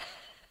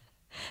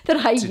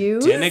that I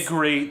use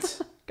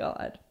denigrate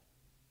God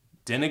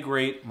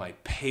denigrate my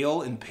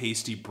pale and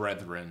pasty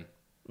brethren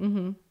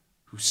who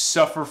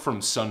suffer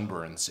from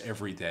sunburns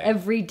every day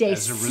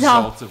as a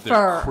result of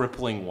their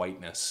crippling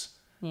whiteness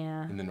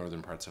in the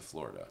northern parts of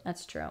Florida.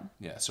 That's true.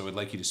 Yeah, so I'd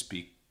like you to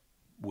speak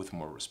with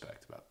more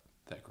respect about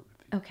that group of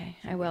people. Okay,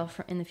 I will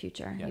in the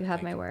future. You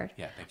have my word.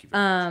 Yeah, thank you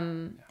very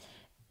much.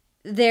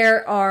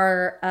 There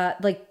are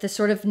like the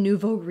sort of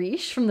nouveau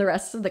riche from the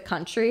rest of the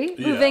country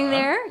moving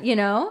there, you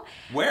know.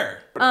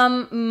 Where?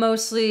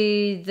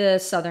 Mostly the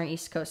southern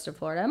east coast of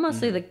Florida,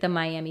 mostly like the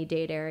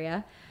Miami-Dade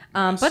area.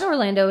 But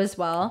Orlando as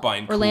well.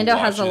 Orlando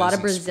has a lot of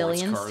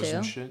Brazilians too.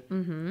 And shit.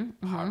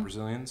 Hot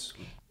Brazilians.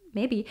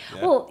 Maybe.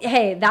 Yeah. Well,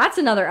 hey, that's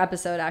another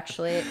episode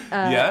actually.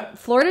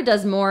 Florida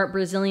does more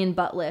Brazilian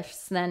butt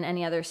lifts than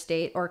any other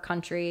state or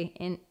country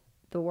in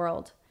the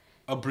world.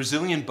 A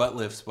Brazilian butt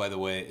lift, by the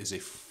way, is a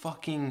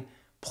fucking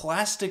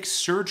plastic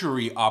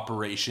surgery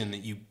operation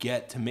that you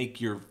get to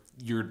make your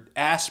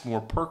ass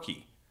more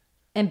perky.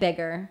 And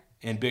bigger.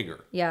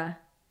 Yeah.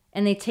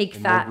 And they take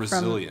fat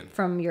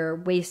from your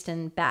waist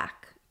and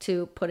back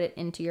to put it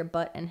into your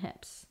butt and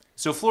hips.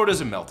 So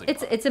Florida's a melting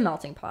pot. It's a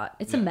melting pot.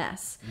 It's a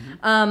mess.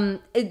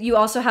 You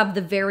also have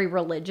the very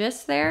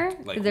religious there.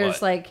 Like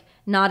There's like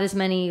not as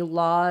many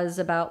laws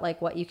about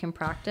like what you can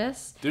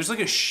practice. There's like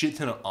a shit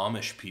ton of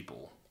Amish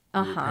people.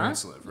 Where your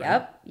parents live,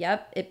 right?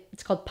 Yep.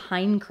 It's called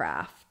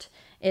Pinecraft.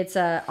 It's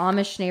a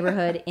Amish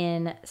neighborhood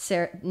in near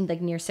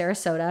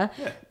Sarasota,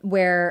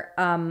 where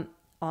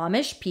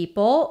Amish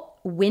people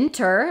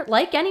winter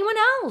like anyone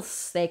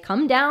else. They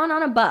come down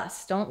on a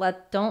bus. Don't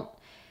let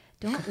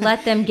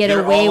them get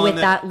away with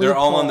that loophole. They're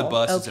all on the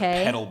bus. Okay?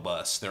 It's a pedal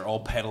bus. They're all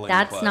pedaling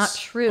That's the bus not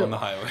true. on the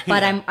highway.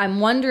 But I'm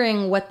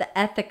wondering what the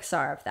ethics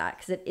are of that,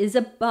 because it is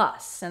a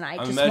bus, and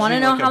I just want to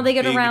know how they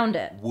get around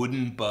it.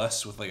 Wooden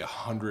bus with like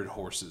 100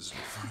 horses in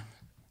front.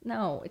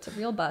 No, it's a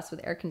real bus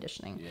with air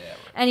conditioning. Yeah. Right.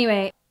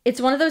 Anyway,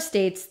 it's one of those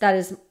states that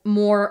is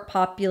more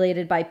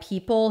populated by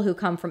people who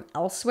come from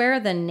elsewhere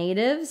than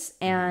natives,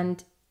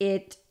 and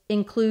it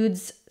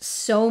includes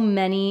so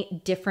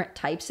many different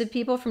types of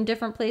people from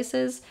different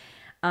places.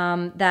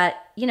 That,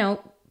 you know,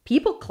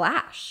 people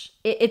clash.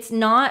 It's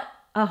not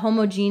a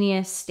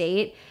homogeneous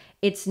state.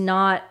 It's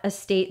not a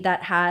state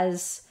that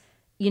has,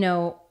 you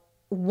know,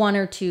 one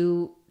or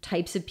two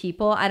types of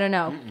people. I don't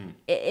know.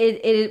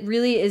 It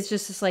really is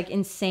just this like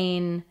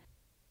insane.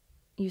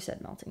 You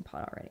said melting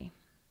pot already.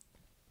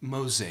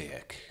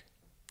 Mosaic.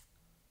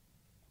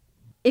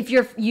 If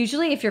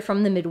you're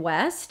from the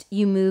Midwest,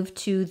 you move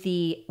to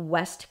the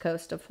west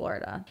coast of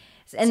Florida.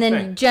 And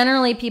then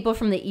generally people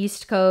from the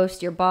East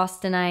Coast, your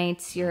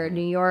Bostonites, your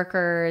New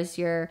Yorkers,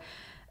 your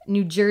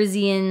New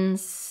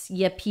Jerseyans,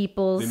 your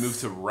peoples. They move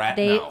to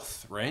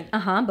Ratmouth, right?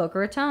 Boca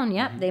Raton,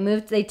 yep.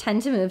 They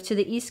tend to move to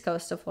the East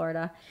Coast of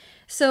Florida.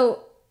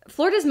 So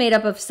Florida's made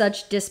up of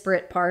such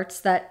disparate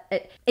parts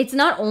that it's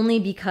not only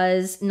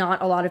because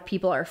not a lot of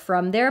people are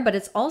from there, but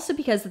it's also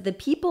because the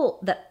people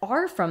that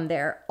are from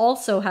there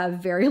also have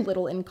very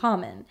little in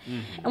common.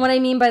 Mm-hmm. And what I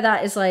mean by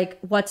that is like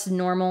what's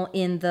normal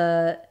in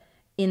the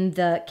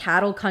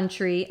cattle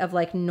country of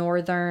like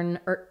northern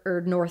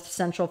or north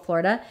central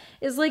Florida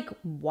is like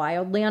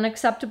wildly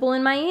unacceptable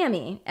in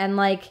Miami. And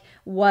like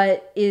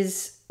what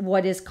is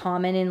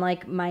common in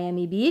like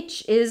Miami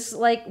Beach is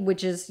like,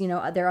 which is, you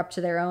know, they're up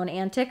to their own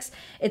antics.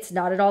 It's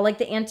not at all like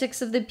the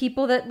antics of the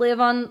people that live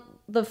on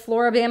the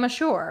Floribama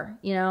shore,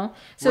 you know?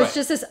 So It's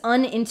just this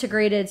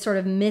unintegrated sort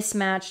of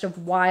mismatched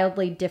of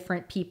wildly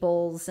different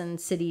peoples and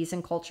cities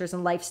and cultures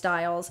and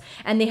lifestyles.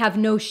 And they have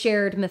no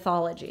shared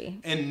mythology.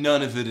 And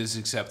none of it is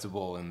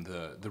acceptable in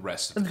the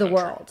rest of the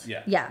world.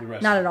 Yeah,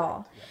 not at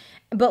all. Yeah.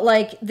 But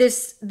like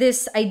this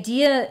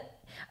idea,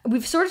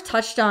 we've sort of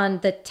touched on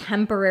the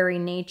temporary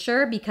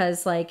nature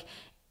because like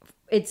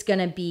it's going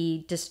to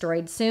be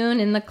destroyed soon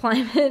in the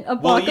climate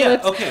apocalypse. Well, yeah,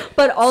 okay.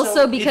 But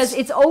also because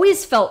it's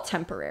always felt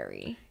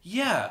temporary.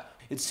 Yeah,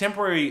 it's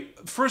temporary.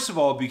 First of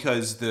all,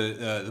 because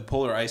the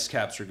polar ice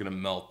caps are going to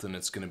melt and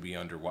it's going to be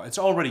underwater. It's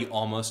already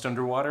almost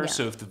underwater. Yeah.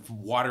 So if the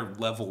water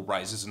level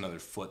rises another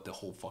foot, the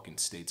whole fucking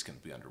state's going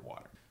to be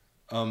underwater.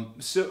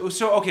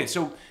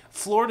 So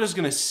Florida's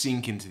going to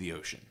sink into the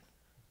ocean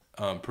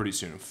pretty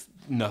soon if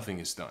nothing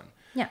is done.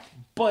 Yeah.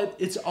 But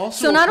it's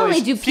also so not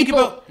only do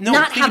people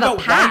not have a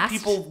past. Why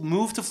people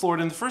move to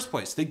Florida in the first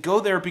place. They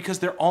go there because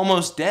they're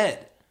almost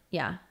dead.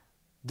 Yeah.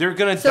 They're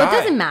gonna die. So it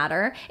doesn't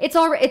matter. It's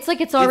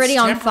already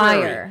on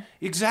fire.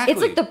 Exactly.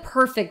 It's like the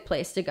perfect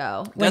place to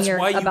go when you're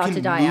about to die.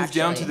 That's why you can move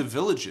down to the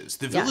villages.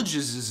 The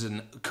villages is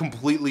a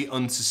completely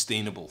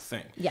unsustainable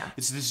thing. Yeah.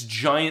 It's this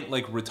giant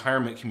like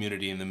retirement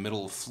community in the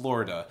middle of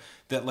Florida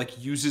that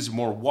like uses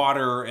more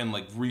water and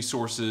like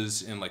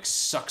resources and like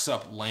sucks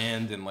up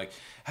land and like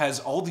has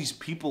all these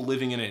people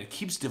living in it. It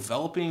keeps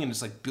developing and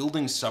it's like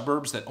building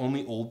suburbs that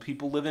only old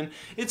people live in.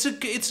 It's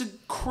a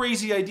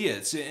crazy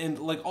idea. And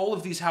like all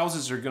of these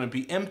houses are going to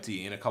be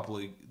empty in a couple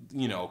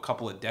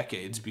of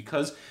decades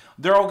because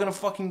they're all going to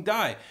fucking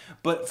die.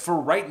 But for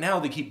right now,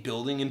 they keep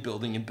building and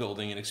building and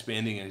building and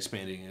expanding and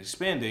expanding and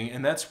expanding.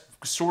 And that's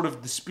sort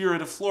of the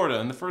spirit of Florida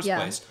in the first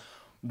place.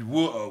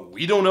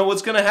 We don't know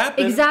what's going to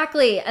happen.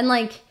 Exactly. And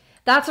like,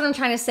 that's what I'm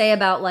trying to say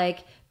about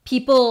like,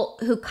 people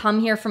who come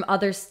here from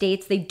other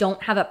states, they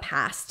don't have a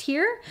past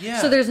here. Yeah.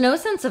 So there's no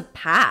sense of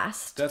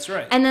past. That's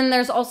right. And then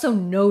there's also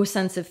no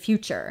sense of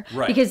future.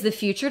 Right. Because the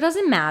future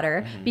doesn't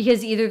matter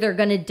because either they're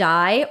going to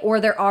die or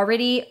they're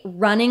already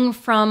running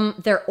from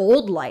their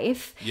old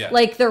life. Yeah.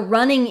 Like they're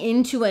running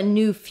into a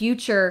new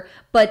future,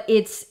 but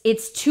it's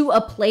to a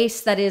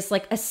place that is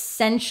like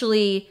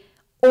essentially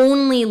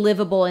only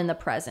livable in the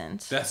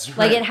present. That's right.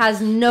 Like it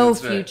has no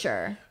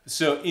future. Right.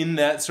 So in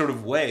that sort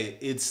of way,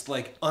 it's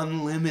like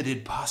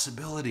unlimited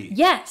possibility.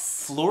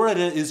 Yes.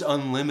 Florida is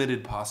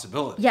unlimited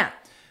possibility. Yeah.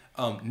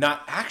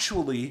 Not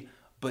actually,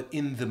 but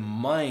in the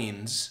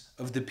minds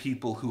of the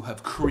people who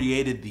have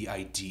created the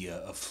idea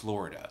of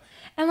Florida.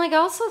 And like I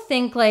also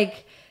think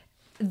like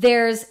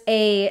there's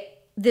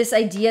this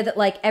idea that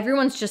like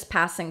everyone's just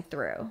passing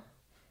through.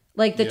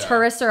 Like the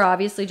tourists are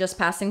obviously just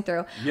passing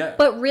through. Yeah.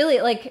 But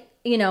really like,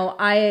 you know,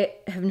 I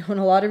have known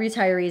a lot of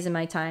retirees in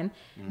my time.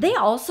 They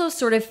also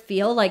sort of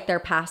feel like they're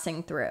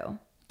passing through.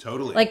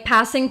 Totally. Like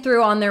passing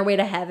through on their way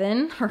to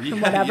heaven or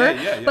whatever.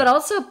 Yeah. But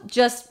also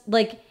just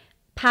like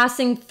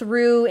passing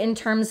through in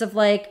terms of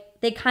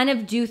like, they kind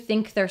of do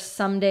think they're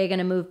someday going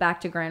to move back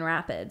to Grand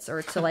Rapids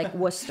or to like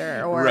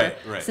Worcester or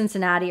right.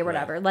 Cincinnati or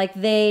whatever. Right.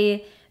 Like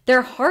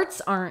their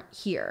hearts aren't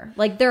here.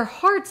 Like their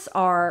hearts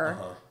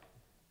are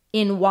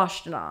in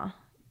Washtenaw.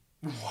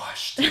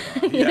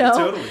 Washtenaw. You know?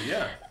 Totally.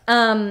 Yeah.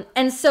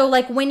 And so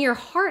like when your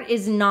heart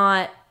is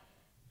not,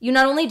 you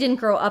not only didn't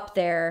grow up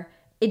there,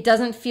 it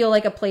doesn't feel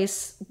like a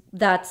place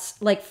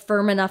that's like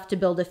firm enough to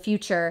build a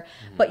future,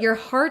 but your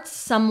heart's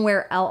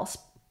somewhere else.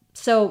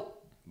 So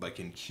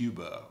like in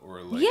Cuba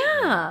or like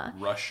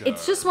in Russia.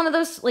 It's just one of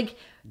those like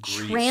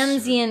Greece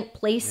transient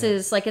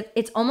places. Like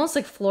it's almost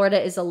like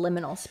Florida is a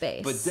liminal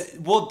space.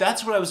 But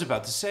that's what I was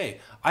about to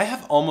say. I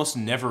have almost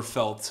never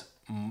felt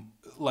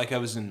like I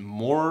was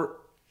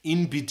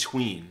in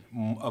between,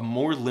 a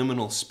more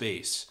liminal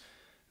space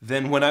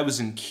than when I was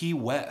in Key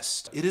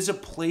West. It is a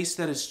place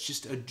that is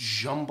just a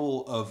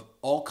jumble of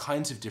all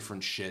kinds of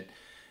different shit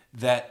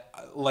that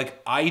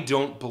like I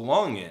don't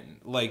belong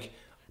in. Like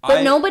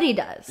But nobody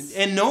does.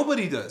 And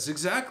nobody does,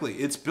 exactly.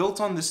 It's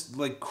built on this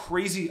like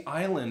crazy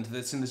island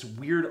that's in this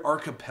weird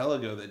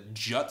archipelago that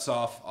juts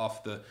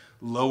off the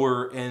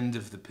lower end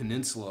of the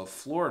peninsula of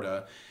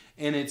Florida.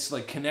 And it's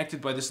like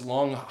connected by this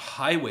long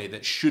highway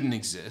that shouldn't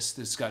exist.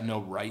 It's got no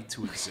right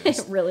to exist.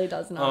 It really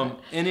does not.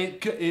 And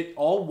it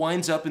all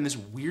winds up in this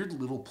weird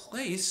little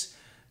place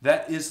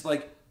that is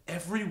like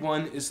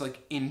everyone is like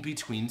in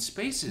between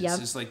spaces. Yep.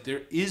 It's like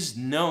there is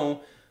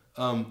no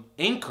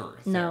anchor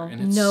there. No,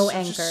 and it's no such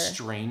anchor. A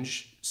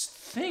strange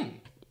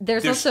thing.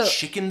 There's also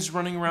chickens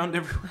running around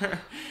everywhere.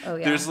 Oh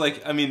yeah. There's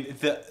like, I mean,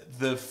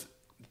 the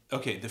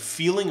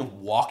feeling of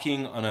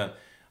walking on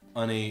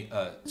on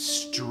a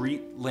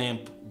street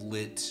lamp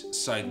lit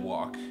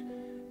sidewalk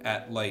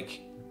at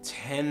like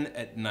 10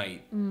 at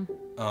night,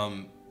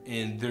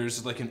 and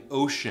there's like an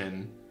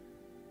ocean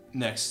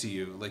next to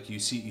you. Like you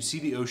see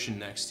the ocean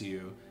next to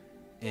you,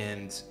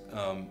 and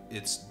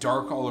it's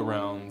dark all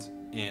around,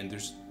 and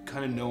there's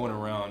kind of no one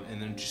around,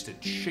 and then just a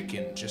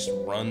chicken just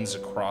runs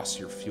across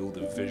your field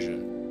of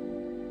vision.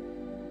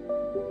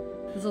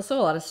 There's also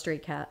a lot of stray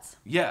cats.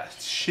 Yeah,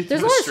 shit.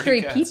 There's a lot of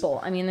stray people.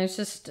 I mean, there's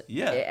just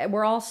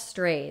we're all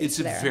strays. It's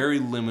a very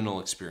liminal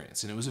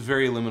experience, and it was a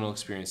very liminal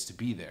experience to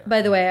be there.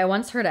 By the way, I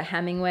once heard a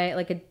Hemingway,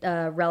 like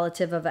a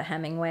relative of a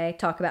Hemingway,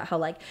 talk about how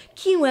like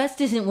Key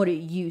West isn't what it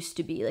used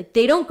to be. Like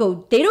they don't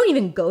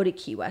even go to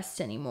Key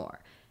West anymore.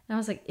 And I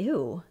was like,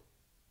 ew.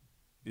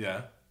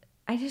 Yeah.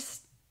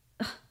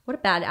 What a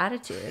bad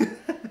attitude.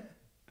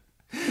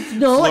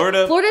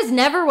 Florida's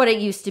never what it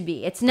used to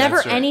be. It's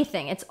never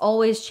anything. It's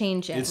always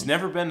changing. It's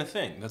never been a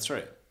thing. That's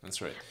right.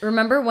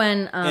 Remember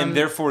when... and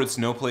therefore, it's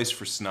no place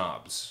for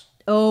snobs.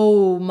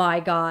 Oh my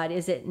God,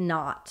 is it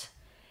not?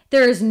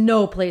 There is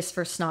no place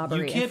for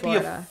snobbery in Florida.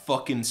 You can't be a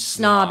fucking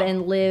snob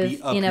and live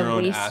in a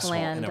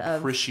wasteland and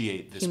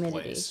appreciate this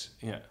humidity. Place.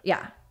 Yeah.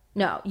 Yeah.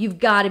 No, you've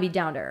got to be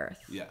down to earth.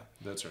 Yeah,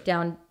 that's right.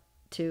 Down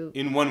to...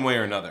 In one way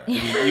or another. I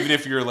mean, even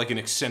if you're like an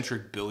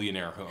eccentric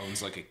billionaire who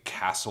owns like a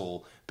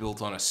castle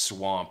built on a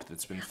swamp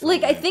that's been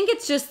like, I think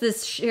it's just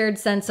this shared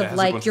sense of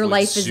like your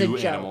life is a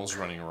joke. Animals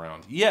running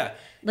around. Yeah.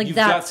 Like you've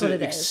that's got to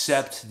what it is.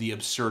 Accept the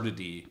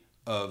absurdity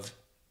of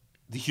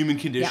the human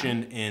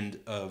condition and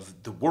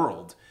of the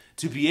world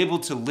to be able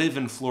to live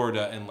in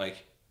Florida and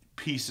like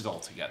piece it all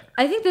together.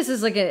 I think this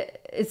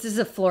is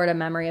a Florida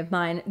memory of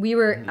mine. We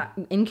were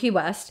in Key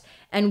West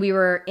and we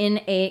were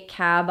in a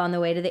cab on the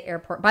way to the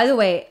airport. By the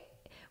way,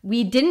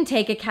 we didn't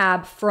take a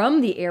cab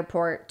from the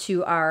airport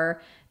to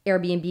our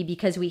Airbnb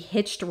because we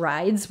hitched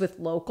rides with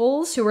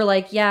locals who were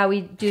like, yeah,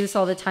 we do this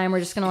all the time. We're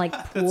just going to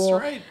like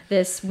pool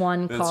this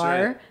one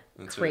car.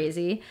 That's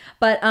crazy.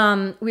 But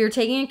we were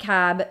taking a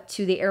cab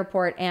to the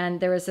airport and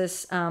there was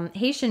this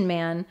Haitian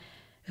man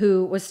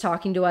who was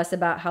talking to us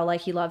about how like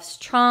he loves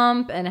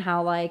Trump and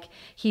how like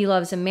he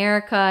loves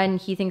America and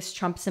he thinks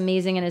Trump's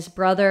amazing, and his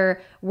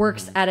brother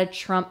works at a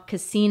Trump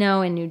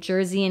casino in New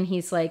Jersey and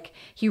he's like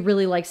he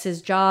really likes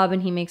his job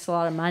and he makes a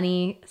lot of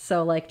money,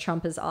 so like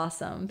Trump is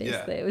awesome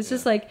basically. It was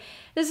just like,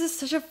 this is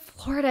such a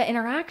Florida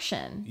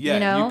interaction. Yeah, you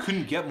know? You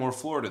couldn't get more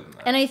Florida than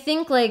that. And I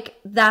think like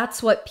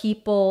that's what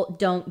people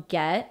don't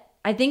get.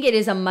 I think it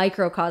is a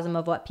microcosm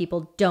of what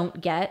people don't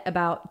get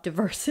about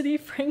diversity,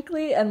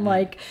 frankly, and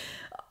like,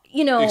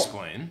 you know,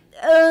 explain.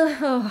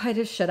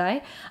 Should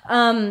I?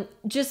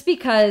 Just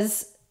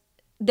because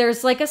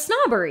there's like a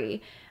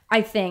snobbery,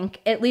 I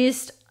think, at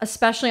least,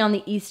 especially on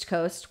the East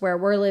Coast where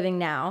we're living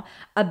now,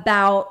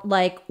 about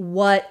like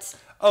what.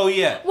 Oh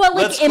yeah. What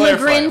like Let's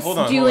immigrants hold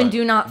on. and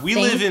do not we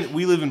think.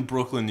 live in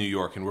Brooklyn, New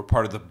York, and we're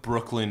part of the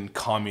Brooklyn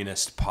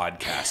communist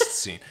podcast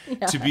scene.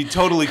 To be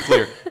totally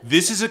clear,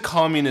 this is a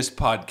communist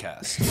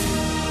podcast.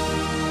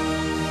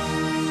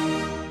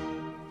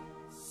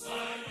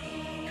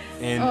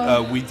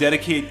 And we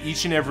dedicate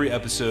each and every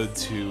episode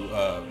to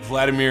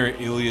Vladimir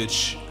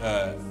Ilyich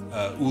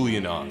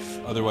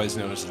Ulyanov, otherwise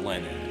known as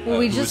Lenin. Well,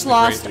 we just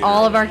lost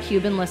all of our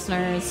Cuban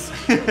listeners.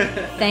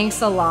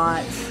 Thanks a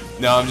lot.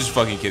 No, I'm just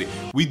fucking kidding.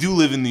 We do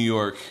live in New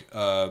York,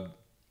 but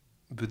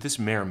this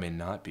may or may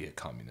not be a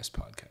communist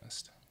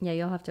podcast. Yeah,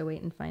 you'll have to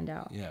wait and find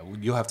out. Yeah,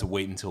 you'll have to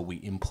wait until we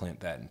implant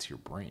that into your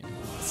brain.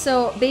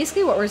 So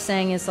basically what we're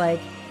saying is like,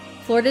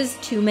 Florida's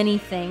too many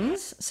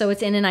things, so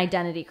it's in an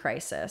identity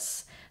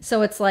crisis.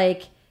 So it's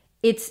like,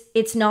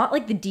 it's not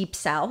like the Deep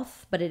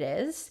South, but it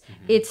is.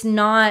 Mm-hmm. It's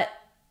not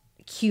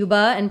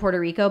Cuba and Puerto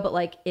Rico, but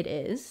like it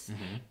is.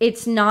 Mm-hmm.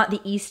 It's not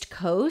the East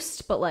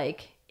Coast, but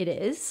like it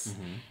is.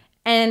 Mm-hmm.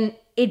 And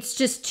it's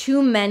just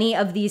too many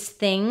of these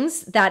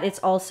things that it's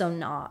also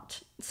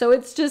not. So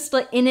it's just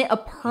like in it a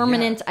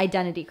permanent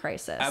identity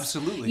crisis.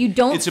 Absolutely. You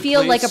don't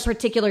feel like a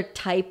particular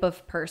type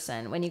of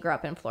person when you grow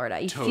up in Florida.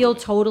 You feel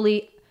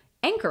totally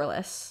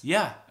anchorless.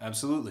 Yeah,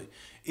 absolutely.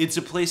 It's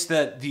a place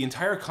that the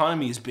entire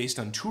economy is based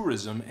on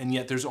tourism, and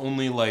yet there's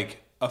only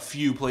like a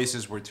few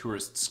places where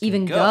tourists can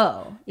even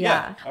go.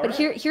 Yeah. But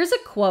here's a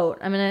quote.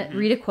 I'm going to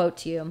read a quote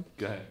to you.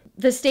 Go ahead.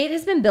 The state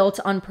has been built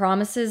on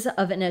promises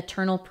of an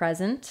eternal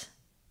present,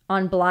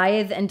 on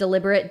blithe and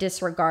deliberate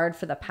disregard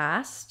for the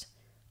past,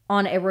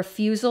 on a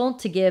refusal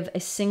to give a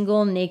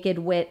single naked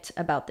whit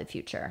about the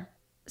future.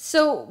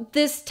 So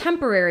this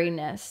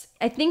temporariness,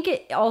 I think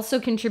it also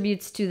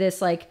contributes to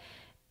this like,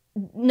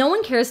 no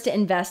one cares to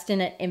invest in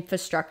an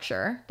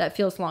infrastructure that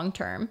feels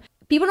long-term.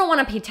 People don't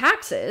want to pay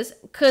taxes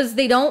because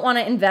they don't want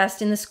to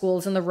invest in the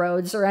schools and the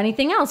roads or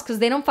anything else because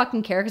they don't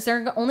fucking care because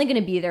they're only going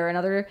to be there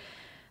another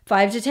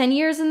 5 to 10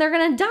 years and they're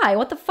going to die.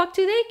 What the fuck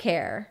do they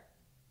care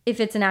if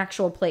it's an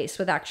actual place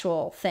with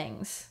actual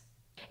things?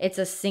 It's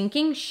a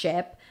sinking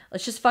ship.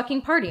 Let's just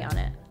fucking party on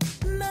it.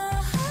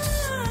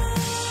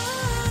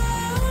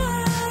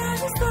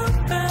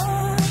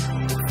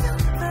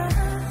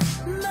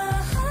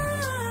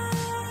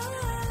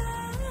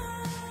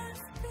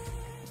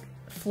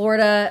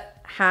 Florida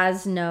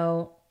has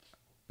no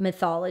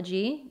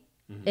mythology.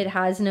 It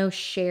has no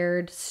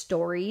shared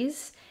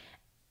stories.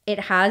 It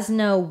has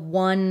no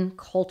one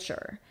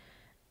culture,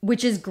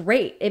 which is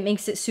great. It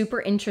makes it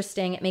super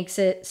interesting. It makes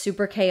it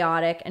super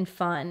chaotic and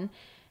fun.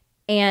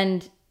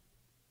 And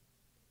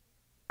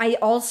I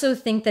also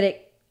think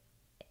that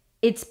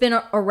it's been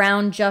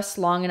around just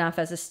long enough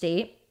as a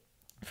state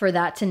for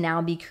that to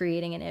now be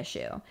creating an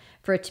issue,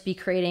 for it to be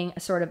creating a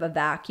sort of a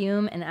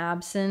vacuum, an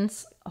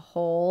absence, a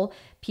hole.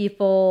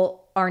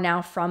 People are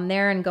now from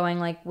there and going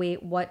like,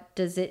 wait, what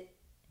does it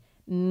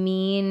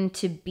mean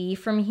to be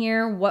from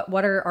here?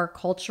 What are our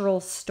cultural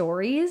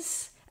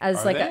stories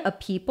as like a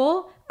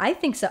people? I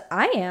think so.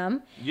 I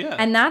am. Yeah.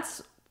 And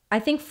I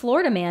think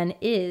Florida Man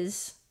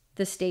is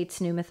the state's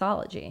new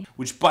mythology.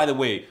 Which, by the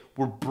way,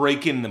 we're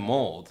breaking the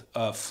mold.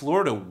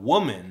 Florida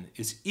Woman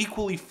is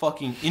equally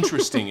fucking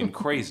interesting and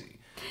crazy.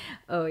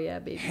 Oh, yeah,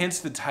 baby. Hence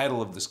the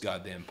title of this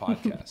goddamn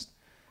podcast.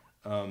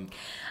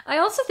 I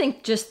also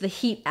think just the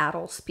heat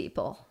addles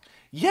people.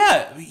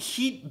 Yeah,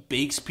 heat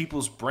bakes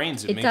people's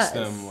brains. It makes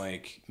does.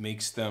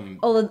 makes them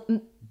Oh,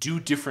 do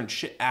different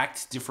shit,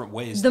 act different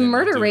ways. the than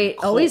murder they do rate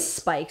cold. always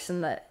spikes in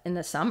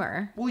the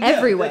summer. Well, yeah,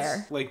 everywhere.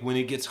 that's, like when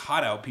it gets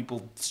hot out,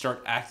 people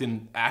start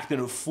acting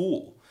a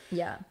fool.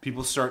 Yeah.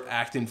 People start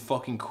acting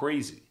fucking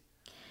crazy.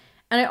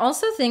 And I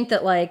also think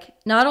that like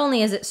not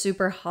only is it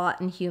super hot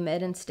and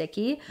humid and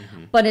sticky,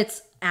 but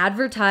it's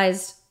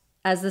advertised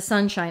as the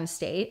sunshine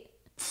state.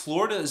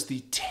 Florida is the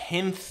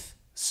 10th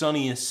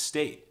sunniest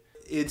state.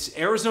 It's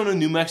Arizona,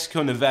 New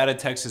Mexico, Nevada,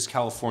 Texas,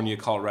 California,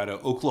 Colorado,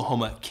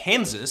 Oklahoma,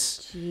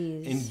 Kansas,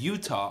 and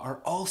Utah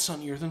are all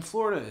sunnier than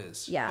Florida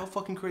is. Yeah. How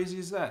fucking crazy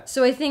is that?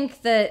 So I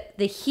think that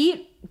the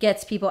heat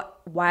gets people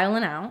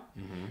wiling out.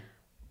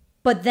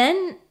 But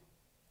then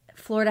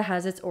Florida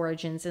has its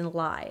origins in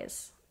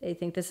lies. I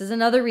think this is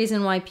another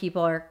reason why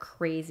people are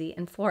crazy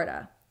in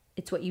Florida.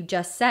 It's what you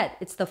just said.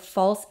 It's the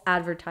false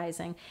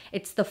advertising.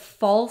 It's the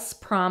false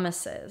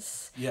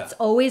promises. Yeah. It's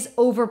always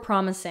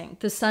over-promising.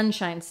 The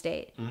sunshine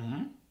state.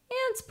 And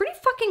it's pretty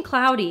fucking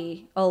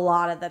cloudy a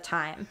lot of the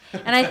time.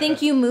 And I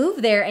think you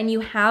move there and you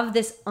have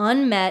this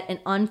unmet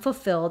and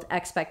unfulfilled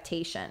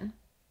expectation.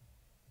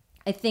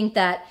 I think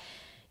that,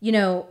 you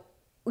know,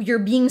 you're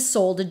being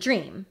sold a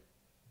dream.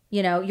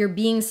 You know, you're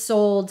being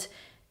sold,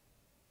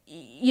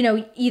 you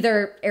know,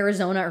 either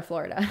Arizona or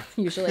Florida,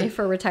 usually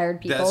for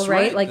retired people, That's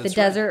right? right. Like That's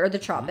the desert or the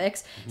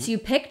tropics. So you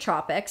pick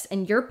tropics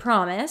and you're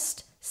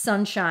promised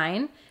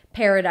sunshine,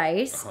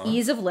 paradise,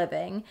 ease of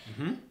living.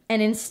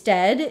 And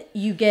instead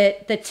you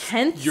get the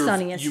 10th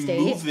sunniest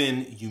state.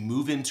 You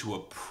move into a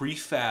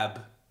prefab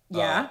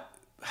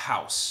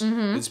house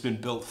that's been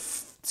built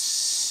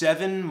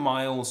 7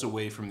 miles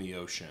away from the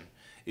ocean.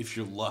 If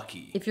you're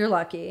lucky.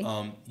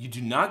 You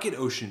do not get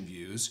ocean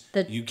views.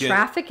 You get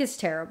traffic is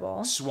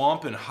terrible.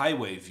 Swamp and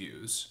highway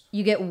views.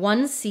 You get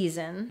one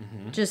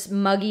season, just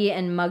muggy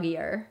and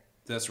muggier.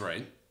 That's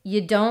right.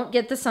 You don't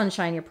get the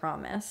sunshine you're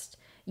promised.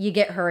 You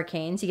get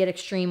hurricanes. You get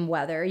extreme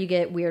weather. You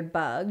get weird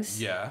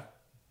bugs. Yeah.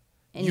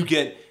 And you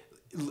get...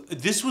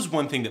 This was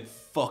one thing that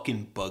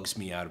fucking bugs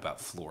me out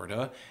about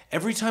Florida.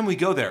 Every time we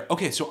go there...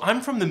 Okay, so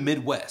I'm from the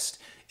Midwest.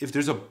 If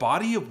there's a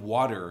body of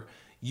water...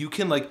 You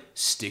can, like,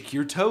 stick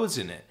your toes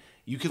in it.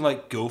 You can,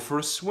 like, go for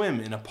a swim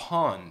in a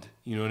pond.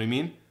 You know what I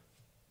mean?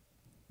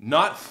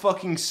 Not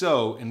fucking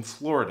so in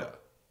Florida.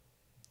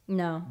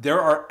 No.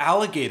 There are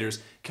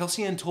alligators.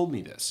 Kelsey Ann told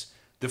me this.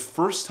 The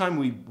first time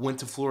we went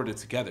to Florida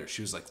together,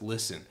 she was like,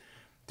 listen,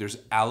 there's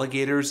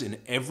alligators in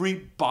every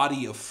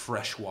body of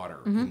fresh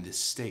water in this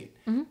state.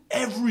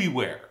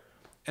 Everywhere.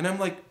 And I'm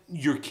like,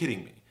 you're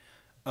kidding me.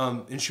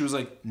 And she was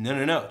like,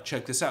 no,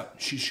 check this out.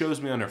 She shows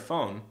me on her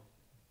phone.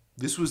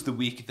 This was the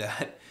week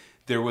that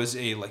there was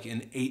an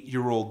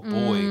 8-year-old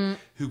boy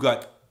who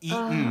got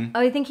eaten.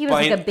 I think he was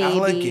by like a an baby,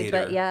 alligator.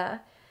 but yeah,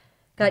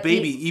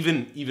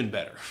 even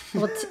better.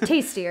 Well,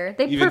 tastier.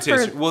 They Even prefer.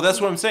 tastier. Well,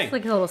 that's what I'm saying.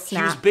 Like a little He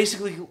was snack.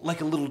 basically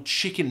like a little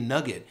chicken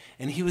nugget,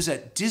 and he was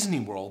at Disney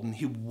World, and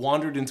he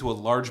wandered into a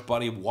large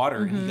body of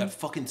water, and he got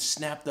fucking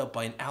snapped up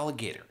by an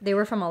alligator. They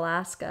were from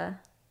Alaska.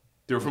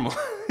 They were from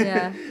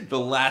Yeah. the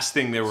last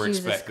thing they were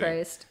Jesus expecting.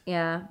 Christ.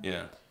 Yeah.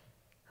 Yeah.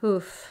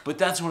 Oof. But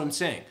that's what I'm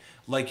saying.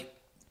 Like,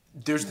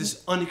 there's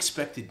this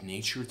unexpected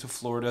nature to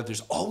Florida.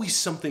 There's always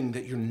something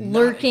that you're not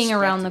Lurking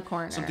around expecting. the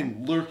corner.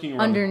 Something lurking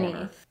around Underneath. the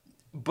corner.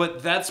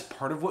 But that's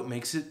part of what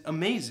makes it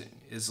amazing.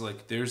 Is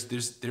like there's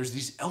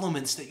these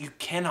elements that you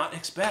cannot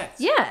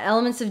expect. Yeah,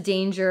 elements of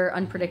danger,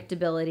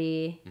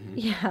 unpredictability.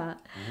 Yeah.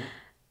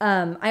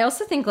 I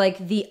also think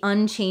like the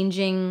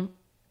unchanging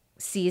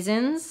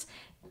seasons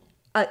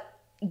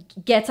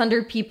gets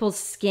under people's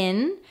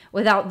skin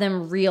without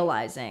them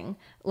realizing.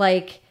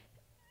 Like,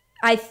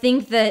 I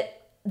think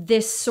that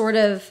this sort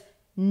of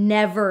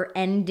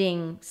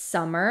never-ending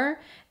summer,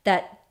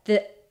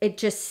 it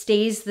just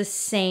stays the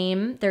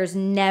same. There's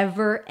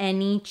never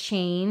any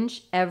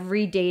change.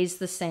 Every day's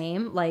the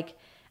same. Like,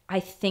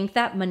 I think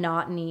that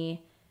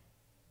monotony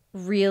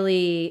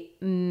really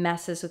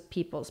messes with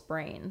people's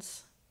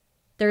brains.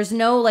 There's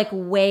no like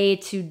way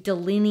to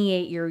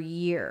delineate your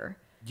year.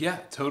 Yeah,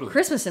 totally.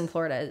 Christmas in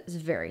Florida is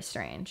very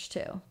strange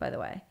too, by the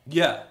way.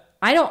 Yeah.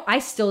 I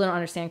still don't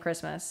understand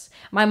Christmas.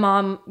 My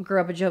mom grew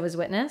up a Jehovah's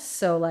Witness,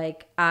 so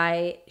like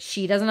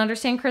she doesn't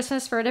understand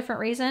Christmas for a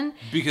different reason.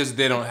 Because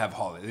they don't have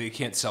holidays. They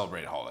can't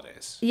celebrate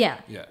holidays. Yeah.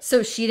 Yeah.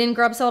 So she didn't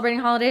grow up celebrating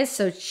holidays,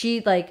 so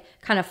she like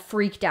kind of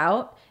freaked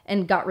out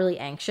and got really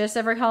anxious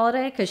every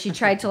holiday because she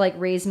tried to like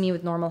raise me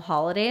with normal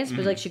holidays,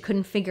 but like she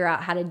couldn't figure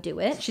out how to do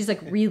it. She's like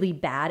really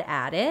bad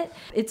at it.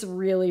 It's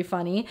really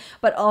funny,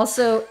 but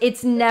also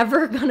it's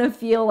never gonna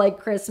feel like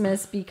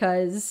Christmas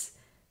because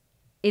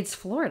it's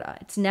Florida.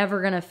 It's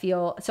never gonna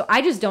feel. So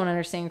I just don't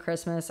understand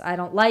Christmas. I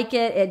don't like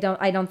it.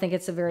 I don't think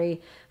it's a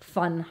very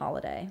fun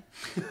holiday.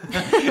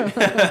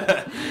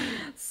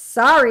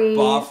 Sorry.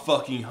 Bah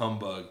fucking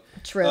humbug.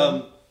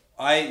 True.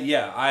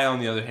 I, on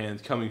the other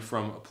hand, coming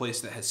from a place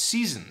that has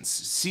seasons,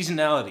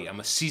 seasonality. I'm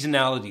a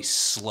seasonality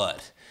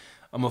slut.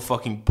 I'm a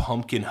fucking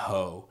pumpkin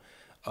hoe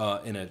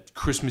and a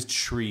Christmas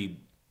tree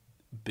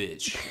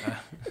bitch.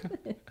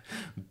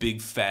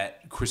 Big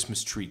fat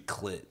Christmas tree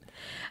clit.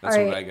 That's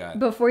what I got.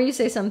 Before you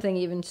say something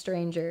even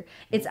stranger,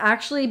 it's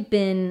actually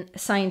been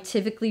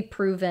scientifically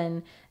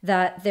proven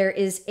that there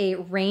is a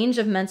range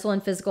of mental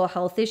and physical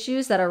health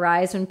issues that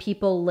arise when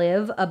people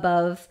live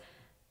above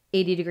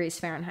 80 degrees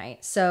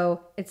Fahrenheit.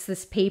 So it's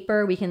this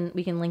paper, we can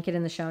link it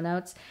in the show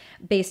notes,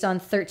 based on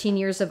 13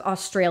 years of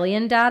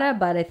Australian data,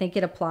 but I think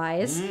it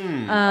applies.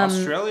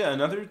 Australia,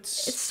 another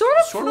it's sort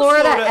of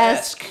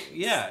Florida-esque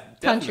yeah,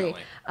 country.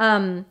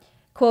 Definitely.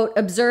 Quote,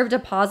 observed a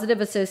positive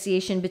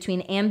association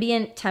between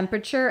ambient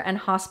temperature and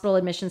hospital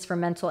admissions for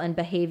mental and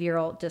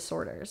behavioral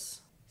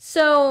disorders.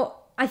 So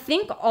I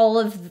think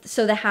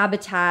the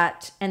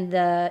habitat and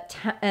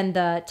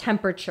the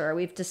temperature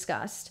we've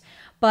discussed,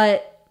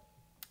 but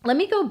let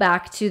me go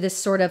back to this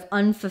sort of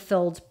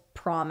unfulfilled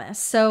promise.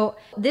 So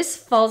this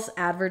false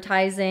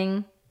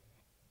advertising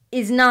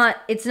it's not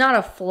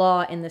a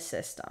flaw in the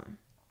system.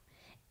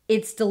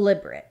 It's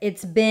deliberate.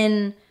 It's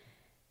been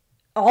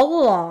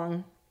all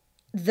along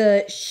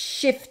the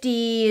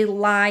shifty,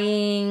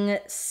 lying,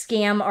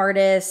 scam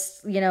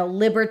artist,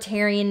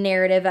 libertarian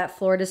narrative at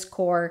Florida's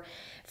core,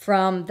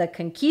 from the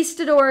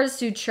conquistadors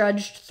who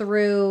trudged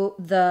through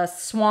the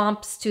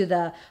swamps to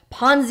the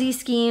Ponzi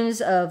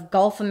schemes of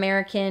Gulf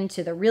American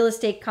to the real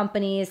estate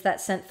companies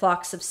that sent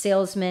flocks of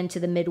salesmen to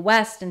the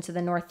Midwest and to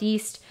the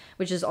Northeast,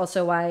 which is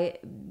also why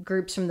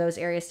groups from those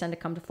areas tend to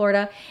come to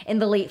Florida. In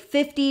the late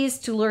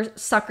 50s, to lure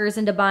suckers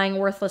into buying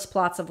worthless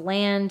plots of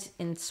land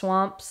in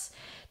swamps,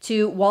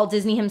 to Walt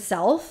Disney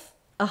himself,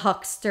 a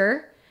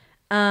huckster,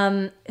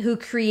 who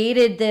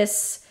created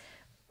this,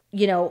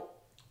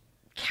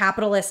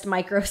 capitalist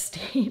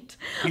microstate.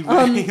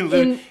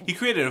 He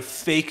created a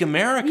fake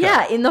America.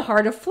 Yeah, in the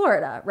heart of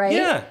Florida, right?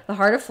 Yeah. The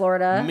heart of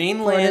Florida.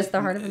 Mainland. Florida's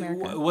the heart of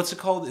America. What's it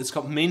called? It's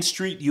called Main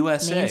Street,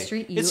 USA. Main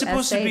Street, It's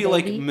supposed to be USA,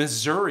 like baby.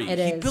 Missouri. It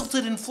He is. built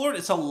it in Florida.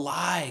 It's a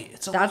lie.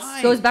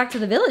 That goes back to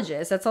the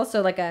villages. That's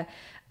also like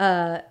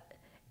a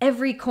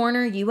every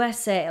corner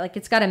USA. Like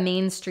it's got a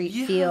Main Street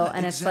feel,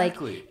 and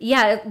exactly. it's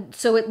like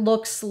so it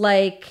looks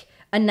like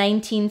a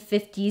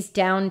 1950s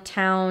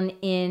downtown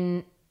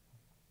in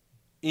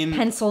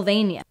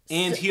Pennsylvania.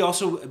 And he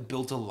also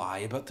built a lie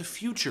about the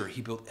future.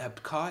 He built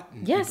Epcot,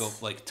 and he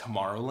built like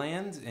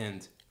Tomorrowland,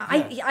 and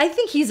I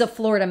think he's a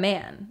Florida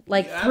man,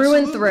 like through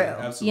and through.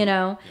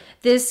 Absolutely.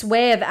 This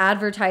way of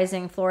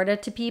advertising Florida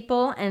to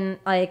people, and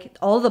like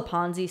all the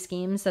Ponzi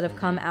schemes that have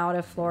come out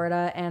of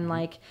Florida, and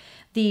like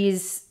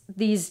these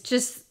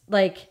just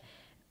like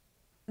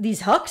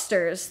these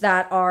hucksters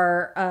that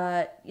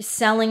are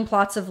selling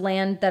plots of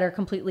land that are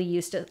completely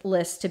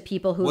useless to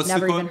people who've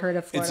never even heard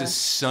of Florida. It's a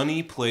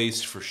sunny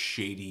place for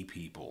shady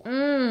people.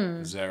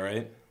 Is that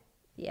right?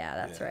 Yeah,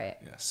 that's right.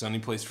 Yeah, sunny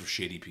place for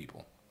shady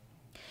people.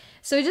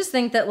 So I just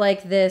think that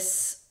like the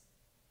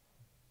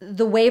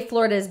way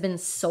Florida has been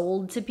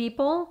sold to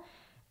people,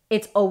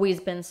 it's always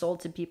been sold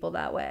to people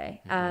that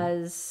way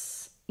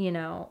as,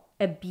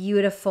 a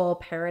beautiful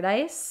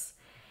paradise.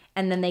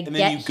 And then they get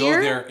here. And then you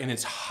go there and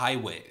it's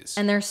highways.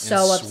 And they're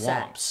so upset.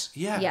 Swamps.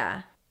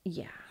 Yeah.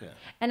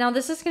 And now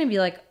this is going to be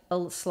like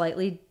a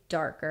slightly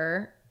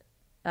darker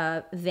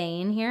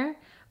vein here.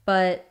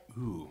 But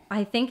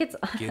I think it's...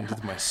 Get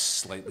into my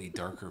slightly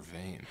darker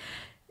vein.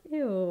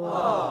 Ew.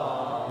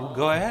 Well,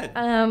 go ahead.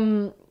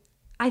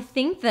 I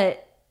think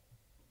that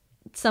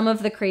some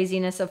of the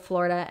craziness of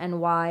Florida and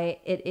why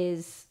it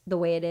is the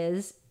way it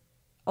is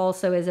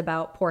also is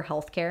about poor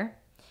healthcare.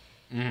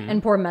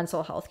 And poor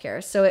mental health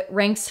care. So it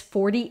ranks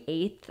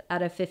 48th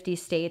out of 50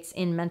 states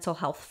in mental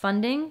health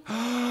funding.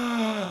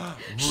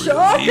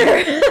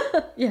 Shocker!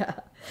 Yeah.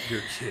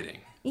 You're kidding.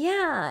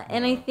 Yeah.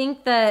 And I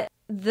think that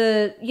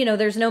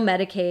there's no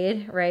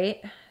Medicaid,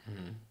 right?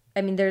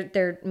 I mean,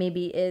 there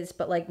maybe is,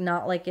 but like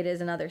not like it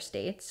is in other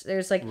states.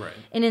 There's like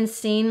an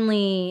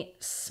insanely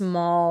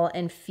small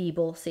and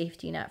feeble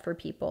safety net for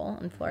people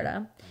in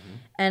Florida.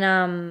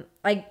 And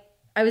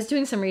I was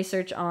doing some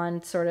research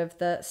on sort of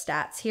the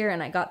stats here,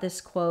 and I got this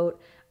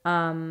quote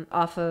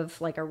off of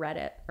like a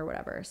Reddit or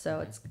whatever, so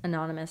it's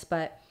anonymous,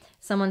 but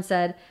someone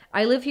said,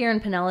 "I live here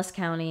in Pinellas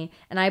County,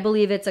 and I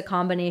believe it's a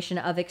combination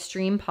of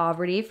extreme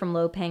poverty from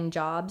low-paying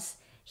jobs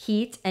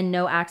heat, and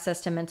no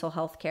access to mental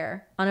health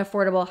care,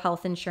 unaffordable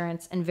health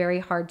insurance, and very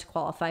hard to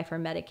qualify for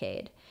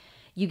Medicaid.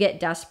 You get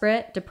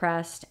desperate,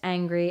 depressed,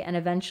 angry, and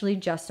eventually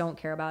just don't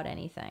care about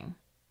anything.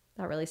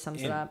 That really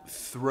sums it up.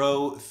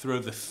 Throw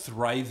the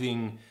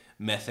thriving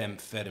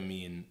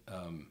methamphetamine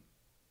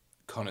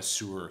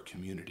connoisseur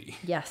community.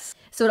 Yes.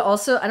 So it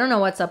also, I don't know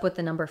what's up with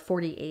the number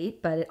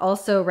 48, but it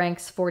also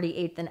ranks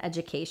 48th in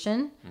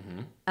education,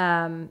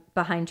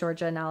 behind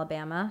Georgia and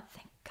Alabama.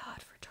 Thank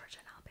God for Georgia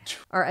and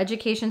Alabama. Our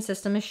education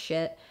system is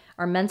shit.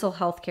 Our mental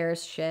health care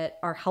is shit.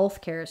 Our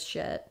health care is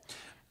shit.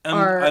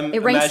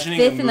 It ranks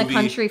 5th in the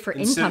country for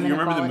income inequality. You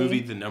remember the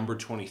movie The Number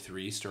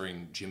 23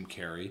 starring Jim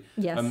Carrey?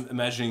 Yes. I'm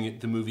imagining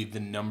the movie The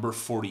Number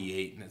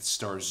 48 and it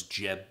stars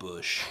Jeb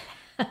Bush.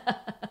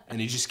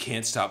 And he just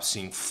can't stop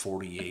seeing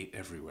 48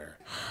 everywhere.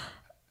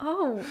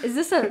 Oh, is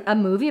this a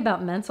movie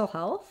about mental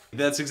health?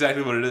 That's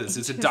exactly what it is.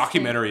 It's a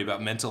documentary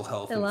about mental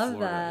health in Florida.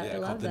 That. Yeah,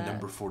 called The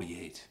Number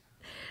 48.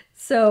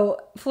 So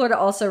Florida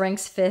also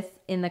ranks 5th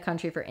in the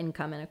country for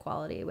income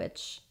inequality,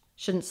 which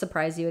shouldn't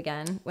surprise you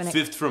again.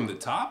 Fifth from the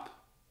top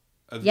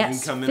of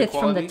yes, income 5th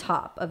inequality? from the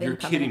top of You're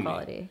income kidding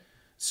inequality. Me.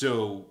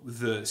 So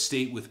the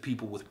state with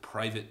people with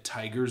private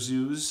tiger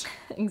zoos.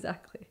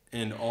 Exactly.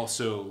 And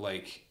also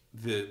like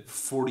the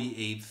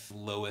 48th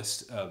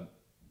lowest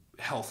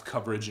health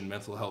coverage and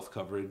mental health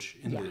coverage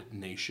in the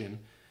nation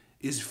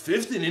is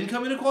 5th in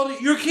income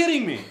inequality? You're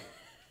kidding me.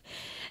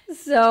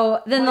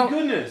 So then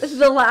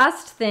the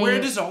last thing. Where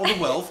does all the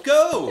wealth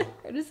go?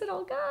 Where does it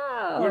all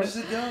go? Where does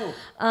it go?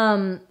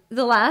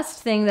 The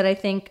last thing that I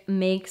think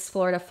makes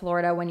Florida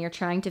Florida when you're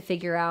trying to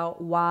figure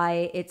out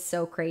why it's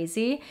so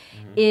crazy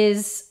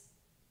is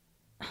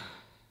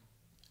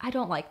I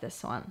don't like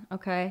this one,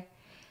 okay?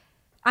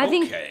 I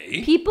think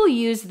people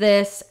use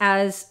this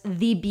as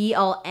the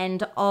be-all,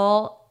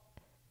 end-all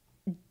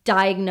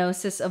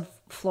diagnosis of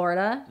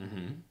Florida,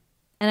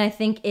 and I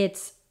think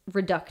it's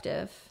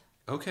reductive.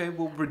 Okay,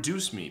 well,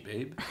 reduce me,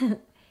 babe.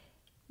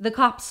 The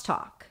cops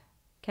talk,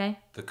 okay?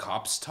 The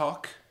cops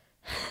talk?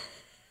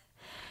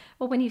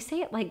 Well, when you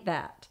say it like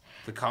that.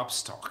 The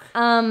cops talk.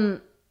 And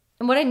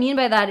what I mean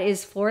by that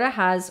is Florida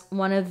has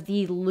one of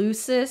the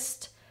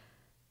loosest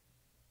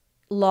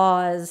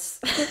laws.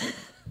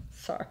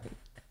 Sorry.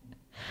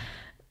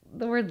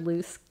 The word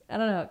loose, I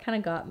don't know, it kind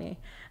of got me.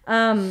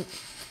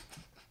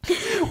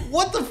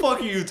 What the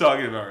fuck are you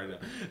talking about right now?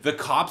 The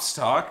cops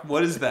talk?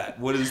 What is that?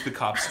 What is the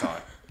cops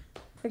talk?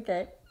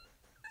 Okay.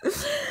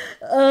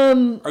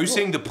 Are you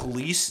saying the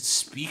police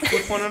speak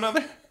with one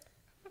another?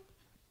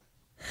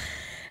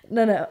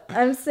 No.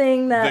 I'm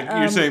saying that...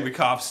 You're saying the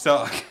cops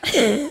talk.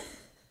 And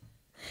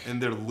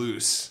they're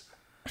loose.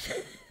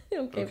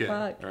 Okay,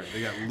 fuck. All right,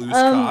 they got loose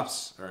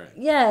cops. All right.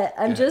 Yeah,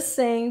 I'm just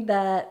saying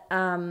that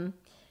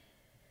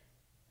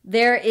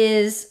there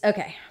is...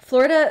 Okay,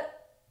 Florida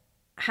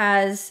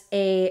has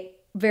a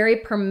very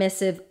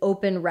permissive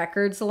open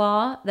records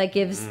law that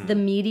gives the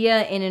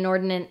media an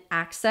inordinate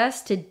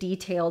access to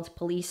detailed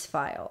police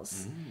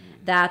files.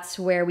 That's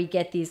where we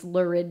get these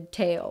lurid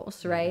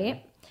tales,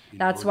 right?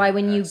 That's why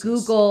when you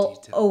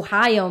Google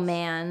Ohio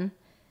man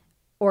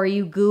or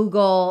you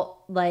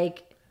Google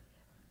like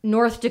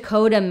North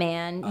Dakota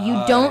man,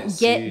 you don't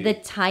get the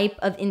type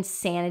of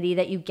insanity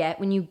that you get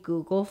when you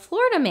Google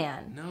Florida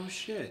man. No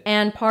shit.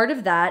 And part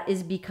of that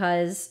is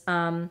because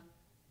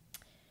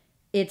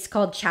it's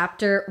called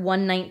Chapter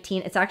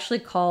 119. It's actually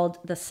called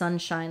the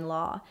Sunshine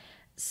Law.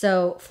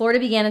 So Florida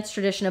began its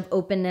tradition of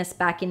openness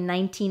back in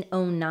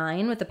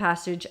 1909 with the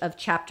passage of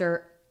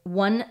Chapter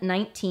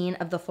 119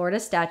 of the Florida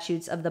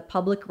Statutes of the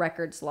Public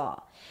Records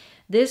Law.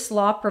 This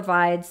law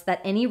provides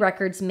that any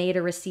records made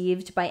or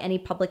received by any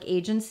public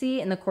agency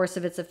in the course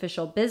of its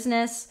official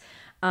business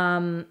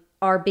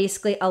are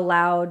basically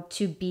allowed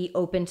to be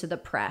open to the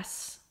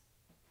press.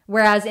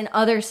 Whereas in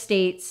other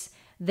states,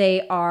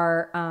 they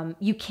are,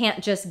 you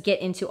can't just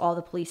get into all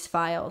the police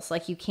files.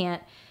 Like you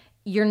can't,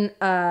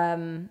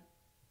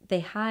 they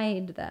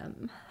hide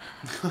them.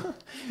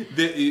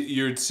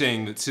 You're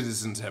saying that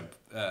citizens have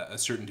a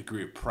certain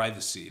degree of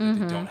privacy that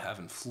they don't have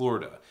in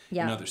Florida,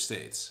 in other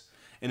states.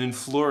 And in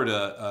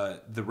Florida,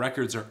 the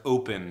records are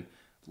open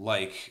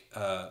like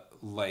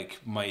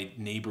my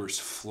neighbor's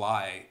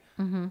fly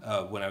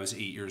when I was 8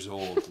 years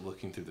old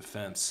looking through the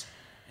fence.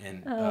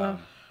 And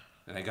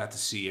I got to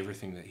see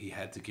everything that he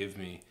had to give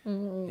me,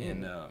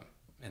 and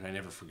I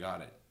never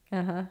forgot it.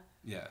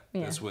 Yeah,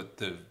 that's what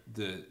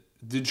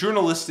the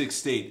journalistic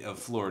state of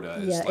Florida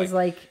is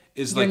like.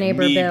 Is like me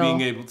Bill.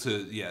 Being able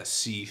to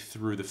see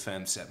through the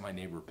fence at my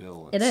neighbor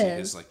Bill and see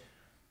his like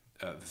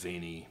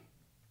veiny.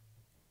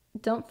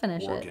 Don't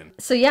finish organ.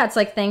 it. So yeah, it's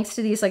like thanks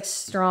to these like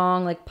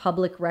strong like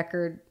public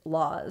record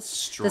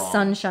laws, the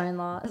Sunshine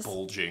Laws,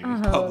 bulging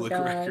public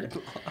record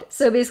laws.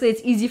 So basically,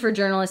 it's easy for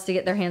journalists to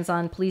get their hands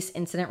on police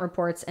incident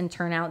reports and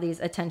turn out these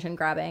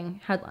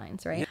attention-grabbing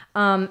headlines, right?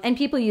 Yeah. And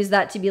people use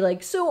that to be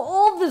like, so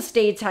all the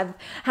states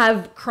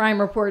have crime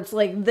reports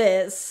like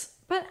this,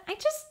 but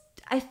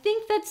I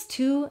think that's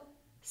too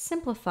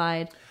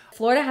simplified.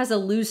 Florida has a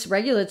loose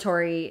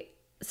regulatory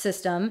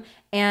system,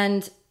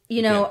 and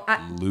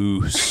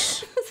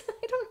loose.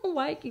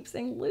 why I keep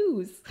saying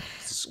lose.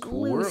 It's a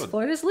cool Loose. world.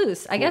 Florida's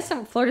loose. I guess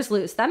Florida's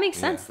loose. That makes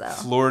sense, though.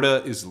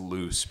 Florida is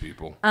loose,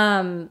 people.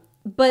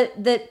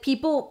 But that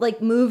people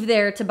like move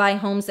there to buy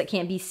homes that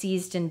can't be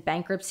seized in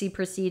bankruptcy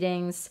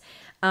proceedings.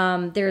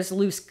 There's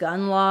loose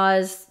gun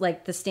laws,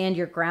 like the stand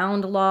your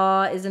ground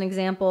law is an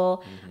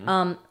example.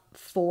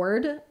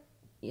 Ford,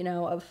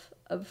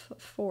 of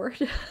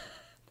Ford.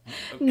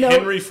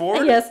 Henry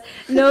Ford? Yes.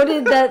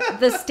 Noted that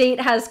the state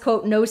has,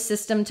 quote, no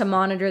system to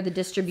monitor the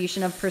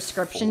distribution of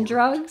prescription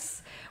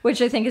drugs,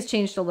 which I think has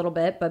changed a little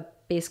bit,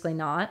 but basically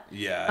not.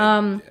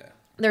 Yeah.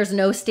 There's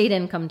no state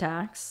income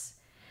tax.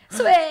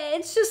 So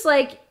it's just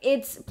like,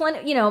 it's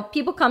plenty,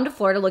 people come to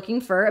Florida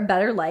looking for a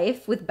better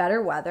life with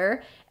better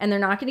weather, and they're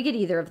not going to get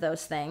either of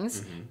those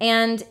things.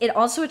 And it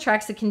also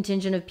attracts a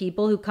contingent of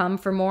people who come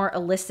for more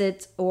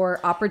illicit or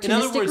opportunistic In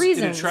other words,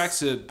 reasons. it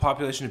attracts a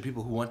population of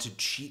people who want to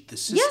cheat the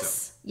system.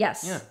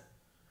 Yes. Yeah.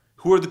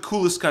 Who are the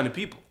coolest kind of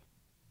people.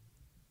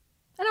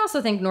 And I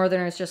also think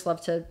Northerners just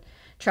love to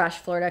trash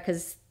Florida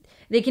because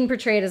they can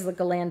portray it as like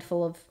a land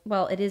full of,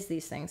 well, it is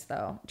these things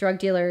though. Drug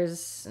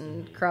dealers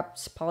and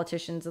corrupt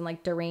politicians and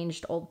like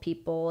deranged old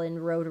people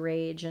and road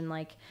rage and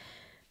like,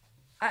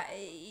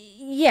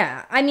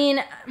 I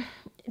mean,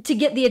 to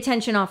get the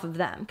attention off of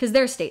them because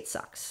their state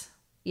sucks,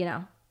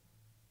 and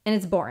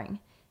it's boring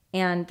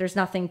and there's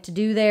nothing to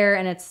do there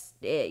and it's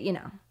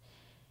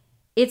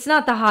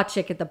not the hot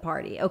chick at the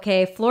party,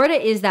 okay? Florida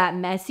is that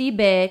messy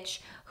bitch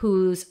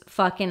who's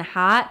fucking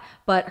hot,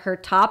 but her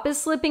top is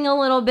slipping a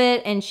little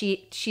bit and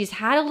she's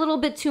had a little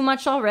bit too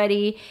much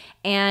already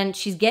and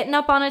she's getting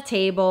up on a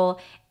table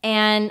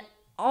and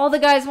all the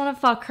guys want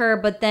to fuck her,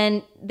 but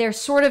then they're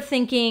sort of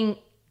thinking,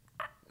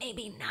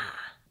 maybe nah.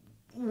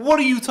 What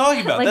are you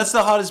talking about? Like, that's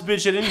the hottest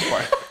bitch at any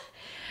party.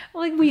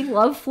 Like, we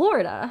love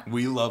Florida.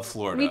 We love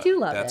Florida. We do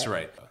love That's it.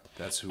 right.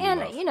 That's who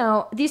And, we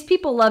love. these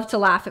people love to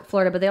laugh at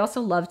Florida, but they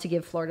also love to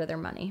give Florida their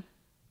money.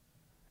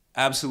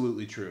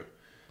 Absolutely true.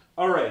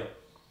 All right.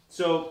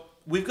 So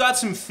we've got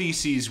some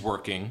theses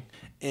working,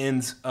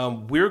 and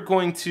we're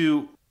going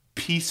to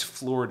piece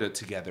Florida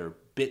together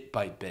bit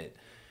by bit,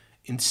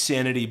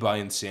 insanity by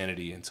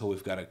insanity, until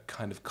we've got a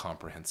kind of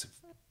comprehensive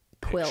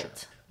picture.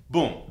 Quilt.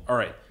 Boom. All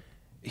right.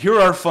 Here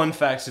are our fun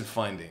facts and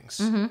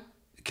findings.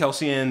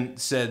 Kelsey Ann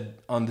said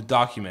on the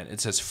document,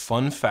 it says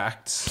fun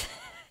facts.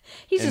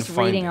 He's and just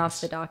reading findings. off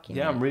the document.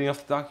 Yeah, I'm reading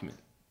off the document.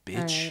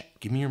 Bitch, right.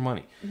 give me your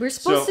money. We're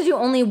supposed to do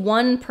only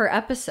one per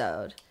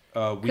episode.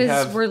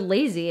 Because we're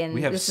lazy and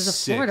this is a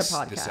Florida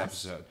podcast. This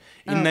episode.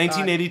 In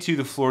 1982,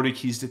 the Florida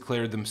Keys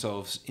declared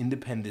themselves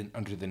independent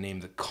under the name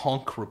the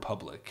Conch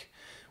Republic,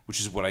 which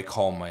is what I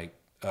call my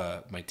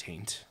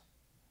taint.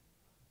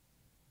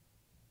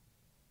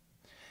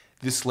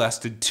 This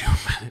lasted 2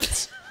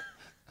 minutes.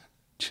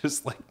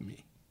 Just like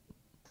me.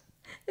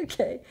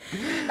 Okay.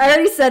 I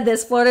already said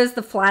this. Florida is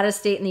the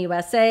flattest state in the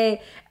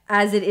USA,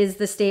 as it is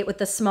the state with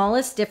the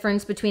smallest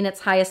difference between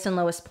its highest and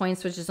lowest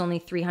points, which is only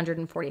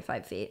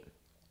 345 feet.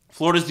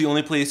 Florida is the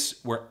only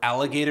place where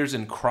alligators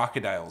and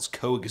crocodiles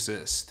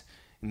coexist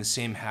in the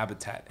same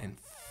habitat and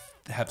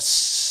have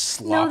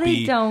sloppy... No,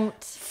 they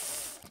don't.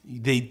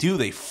 They do.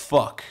 They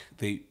fuck.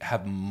 They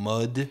have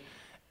mud,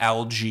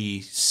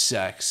 algae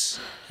sex,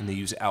 and they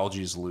use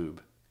algae as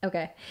lube.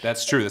 Okay.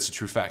 That's true. That's a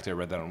true fact. I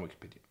read that on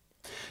Wikipedia.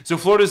 So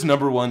Florida's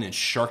number one in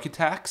shark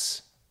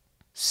attacks,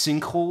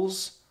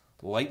 sinkholes,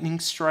 lightning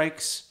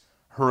strikes,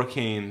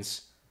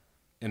 hurricanes,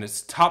 and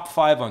it's top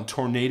 5 on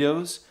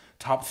tornadoes,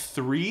 top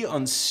 3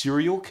 on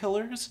serial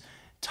killers,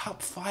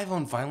 top 5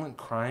 on violent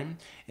crime,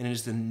 and it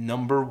is the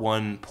number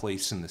 1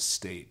 place in the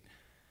state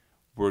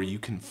where you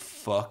can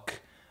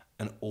fuck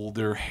an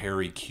older,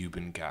 hairy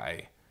Cuban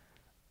guy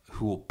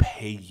who will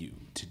pay you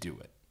to do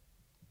it.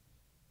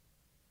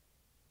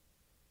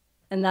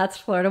 And that's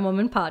Florida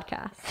Woman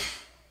Podcast.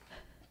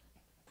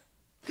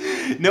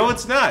 No,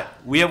 it's not.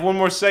 We have one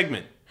more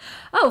segment.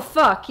 Oh,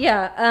 fuck.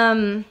 Yeah.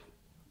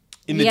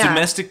 In the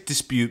domestic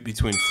dispute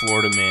between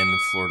Florida man and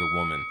Florida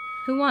woman.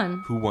 Who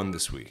won? Who won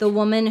this week? The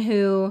woman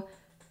who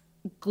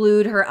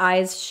glued her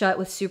eyes shut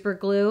with super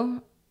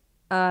glue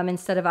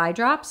instead of eye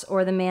drops,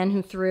 or the man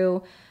who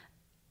threw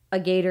a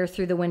gator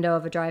through the window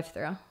of a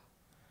drive-thru?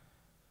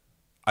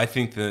 I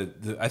think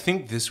I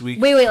think this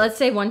week. Wait. Let's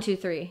say 1, 2,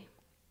 3.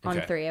 On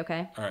Okay. 3,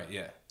 okay? All right,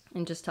 yeah.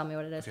 And just tell me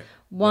what it is. Okay.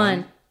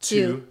 1,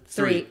 2,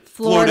 3.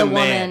 Florida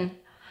woman.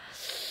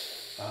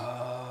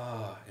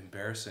 Ah,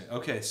 embarrassing.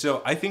 Okay,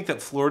 so I think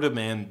that Florida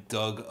man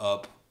dug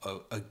up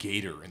a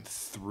gator and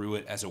threw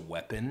it as a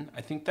weapon.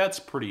 I think that's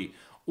pretty,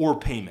 or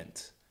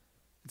payment.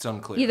 It's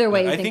unclear. Either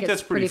way, But I think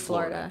it's pretty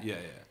Florida. Yeah.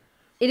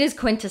 It is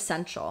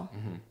quintessential.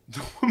 Mm-hmm.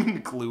 The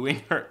woman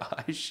gluing her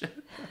eyes shut.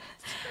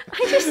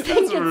 I just think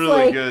That's it's really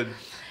like, good.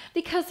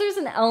 because there's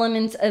an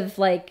element of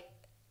like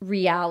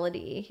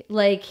reality.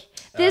 Like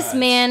this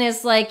man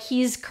is like,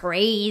 he's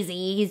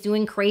crazy. He's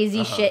doing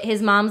crazy shit.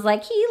 His mom's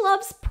like, he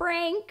loves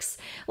pranks.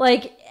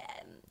 Like,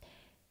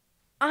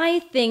 I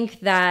think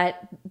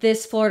that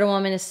this Florida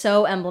woman is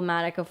so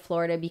emblematic of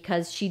Florida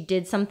because she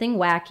did something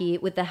wacky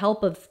with the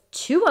help of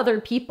 2 other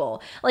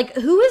people. Like,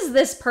 who is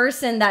this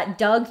person that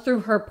dug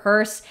through her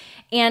purse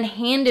and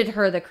handed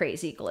her the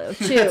crazy glue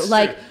too?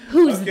 Like,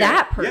 who's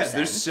that person? Yeah,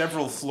 there's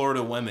several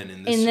Florida women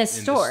in this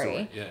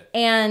story. Yeah.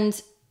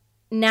 And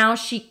now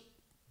she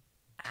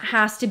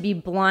has to be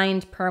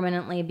blind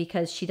permanently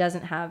because she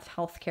doesn't have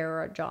health care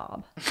or a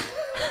job.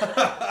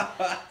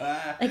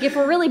 Like, if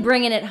we're really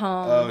bringing it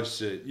home. Oh,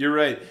 shit. You're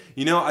right.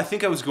 You know, I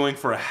think I was going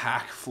for a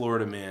hack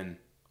Florida man.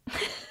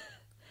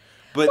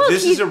 But well,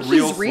 this is a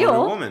real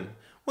Florida woman.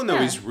 Well, no,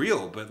 he's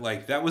real. But,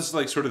 like, that was,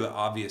 like, sort of the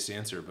obvious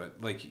answer.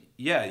 But, like,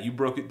 yeah, you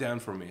broke it down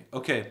for me.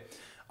 Okay.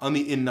 On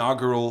the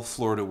inaugural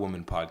Florida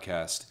Woman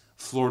podcast,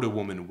 Florida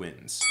woman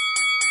wins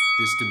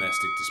this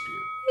domestic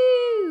dispute.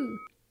 Woo.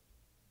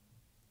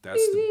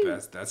 That's the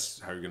best. That's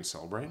how you're going to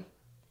celebrate?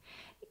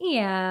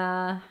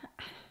 Yeah.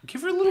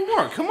 Give her a little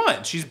more. Come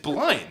on. She's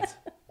blind.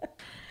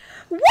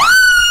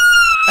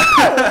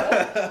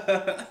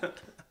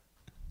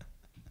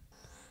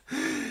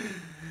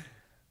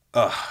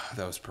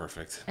 That was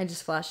perfect. I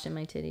just flashed in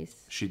my titties.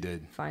 She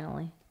did.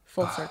 Finally.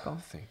 Full circle.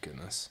 Thank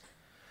goodness.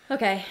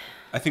 Okay.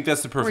 I think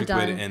that's the perfect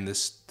way to end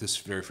this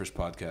very first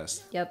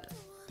podcast. Yep.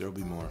 There'll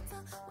be more.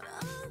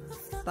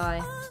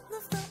 Bye.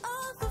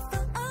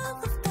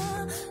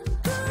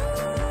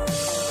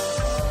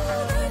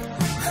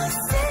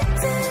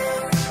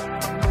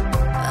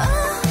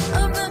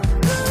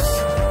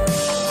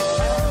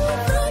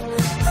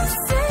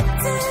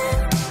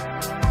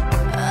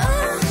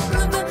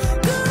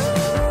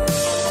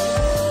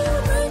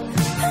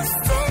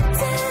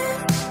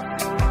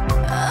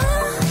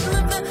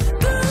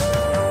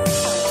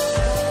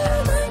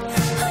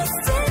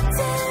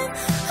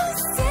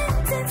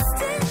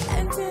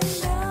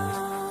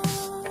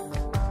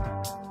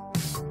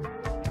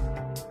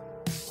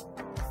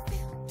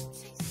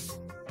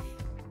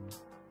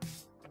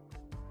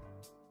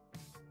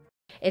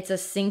 It's a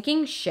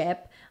sinking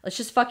ship. Let's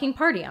just fucking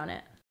party on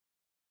it.